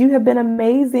 ladies. You have been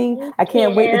amazing. I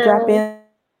can't wait to drop in.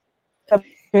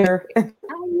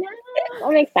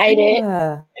 I'm excited.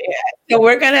 Yeah. So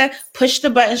we're gonna push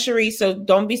the button, Sharice. So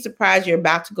don't be surprised you're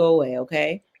about to go away.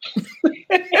 Okay. All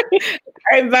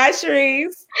right. Bye,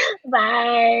 Sharice.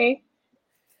 Bye.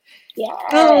 Yeah.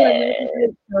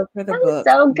 That was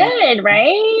so good,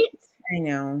 right? I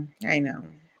know.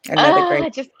 I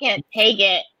just can't take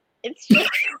it. It's just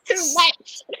too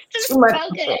much. It's just so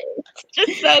good. It's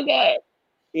just so good.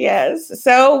 Yes.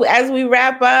 So as we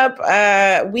wrap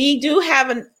up, we do have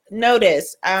a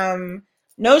notice.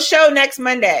 No show next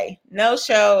Monday.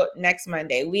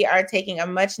 We are taking a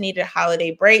much needed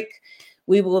holiday break.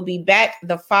 We will be back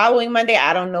the following Monday.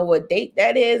 I don't know what date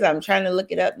that is. I'm trying to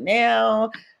look it up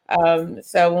now.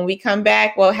 So when we come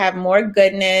back, we'll have more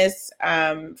goodness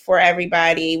for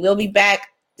everybody. We'll be back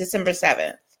December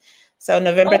 7th. So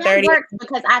November 30th.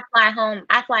 Because I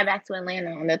fly back to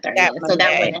Atlanta on the 30th. So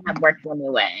that wouldn't have worked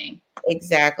anyway.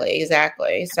 Exactly.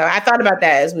 So I thought about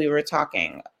that as we were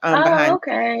talking.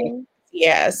 Okay.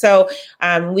 Yeah. So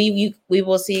we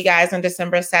will see you guys on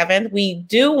December 7th. We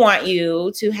do want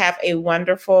you to have a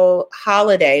wonderful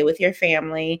holiday with your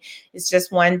family. It's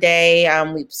just one day.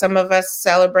 Some of us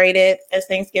celebrate it as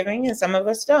Thanksgiving and some of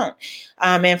us don't.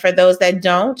 And for those that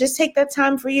don't, just take that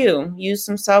time for you. Use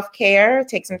some self-care.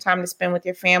 Take some time to spend with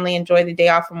your family. Enjoy the day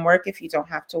off from work if you don't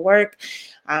have to work.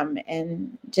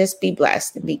 And just be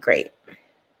blessed and be great.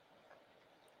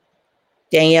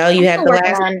 Danielle, you have the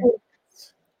last.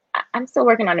 I'm still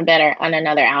working on another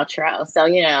outro. So,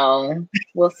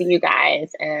 we'll see you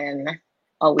guys in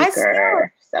a week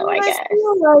or so, I guess.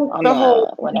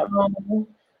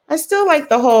 I still like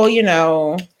the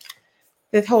whole,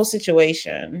 this whole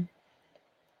situation.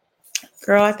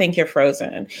 Girl, I think you're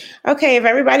frozen. Okay, if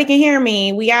everybody can hear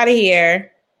me, we out of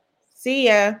here. See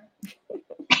ya.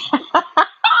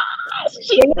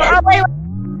 Wait.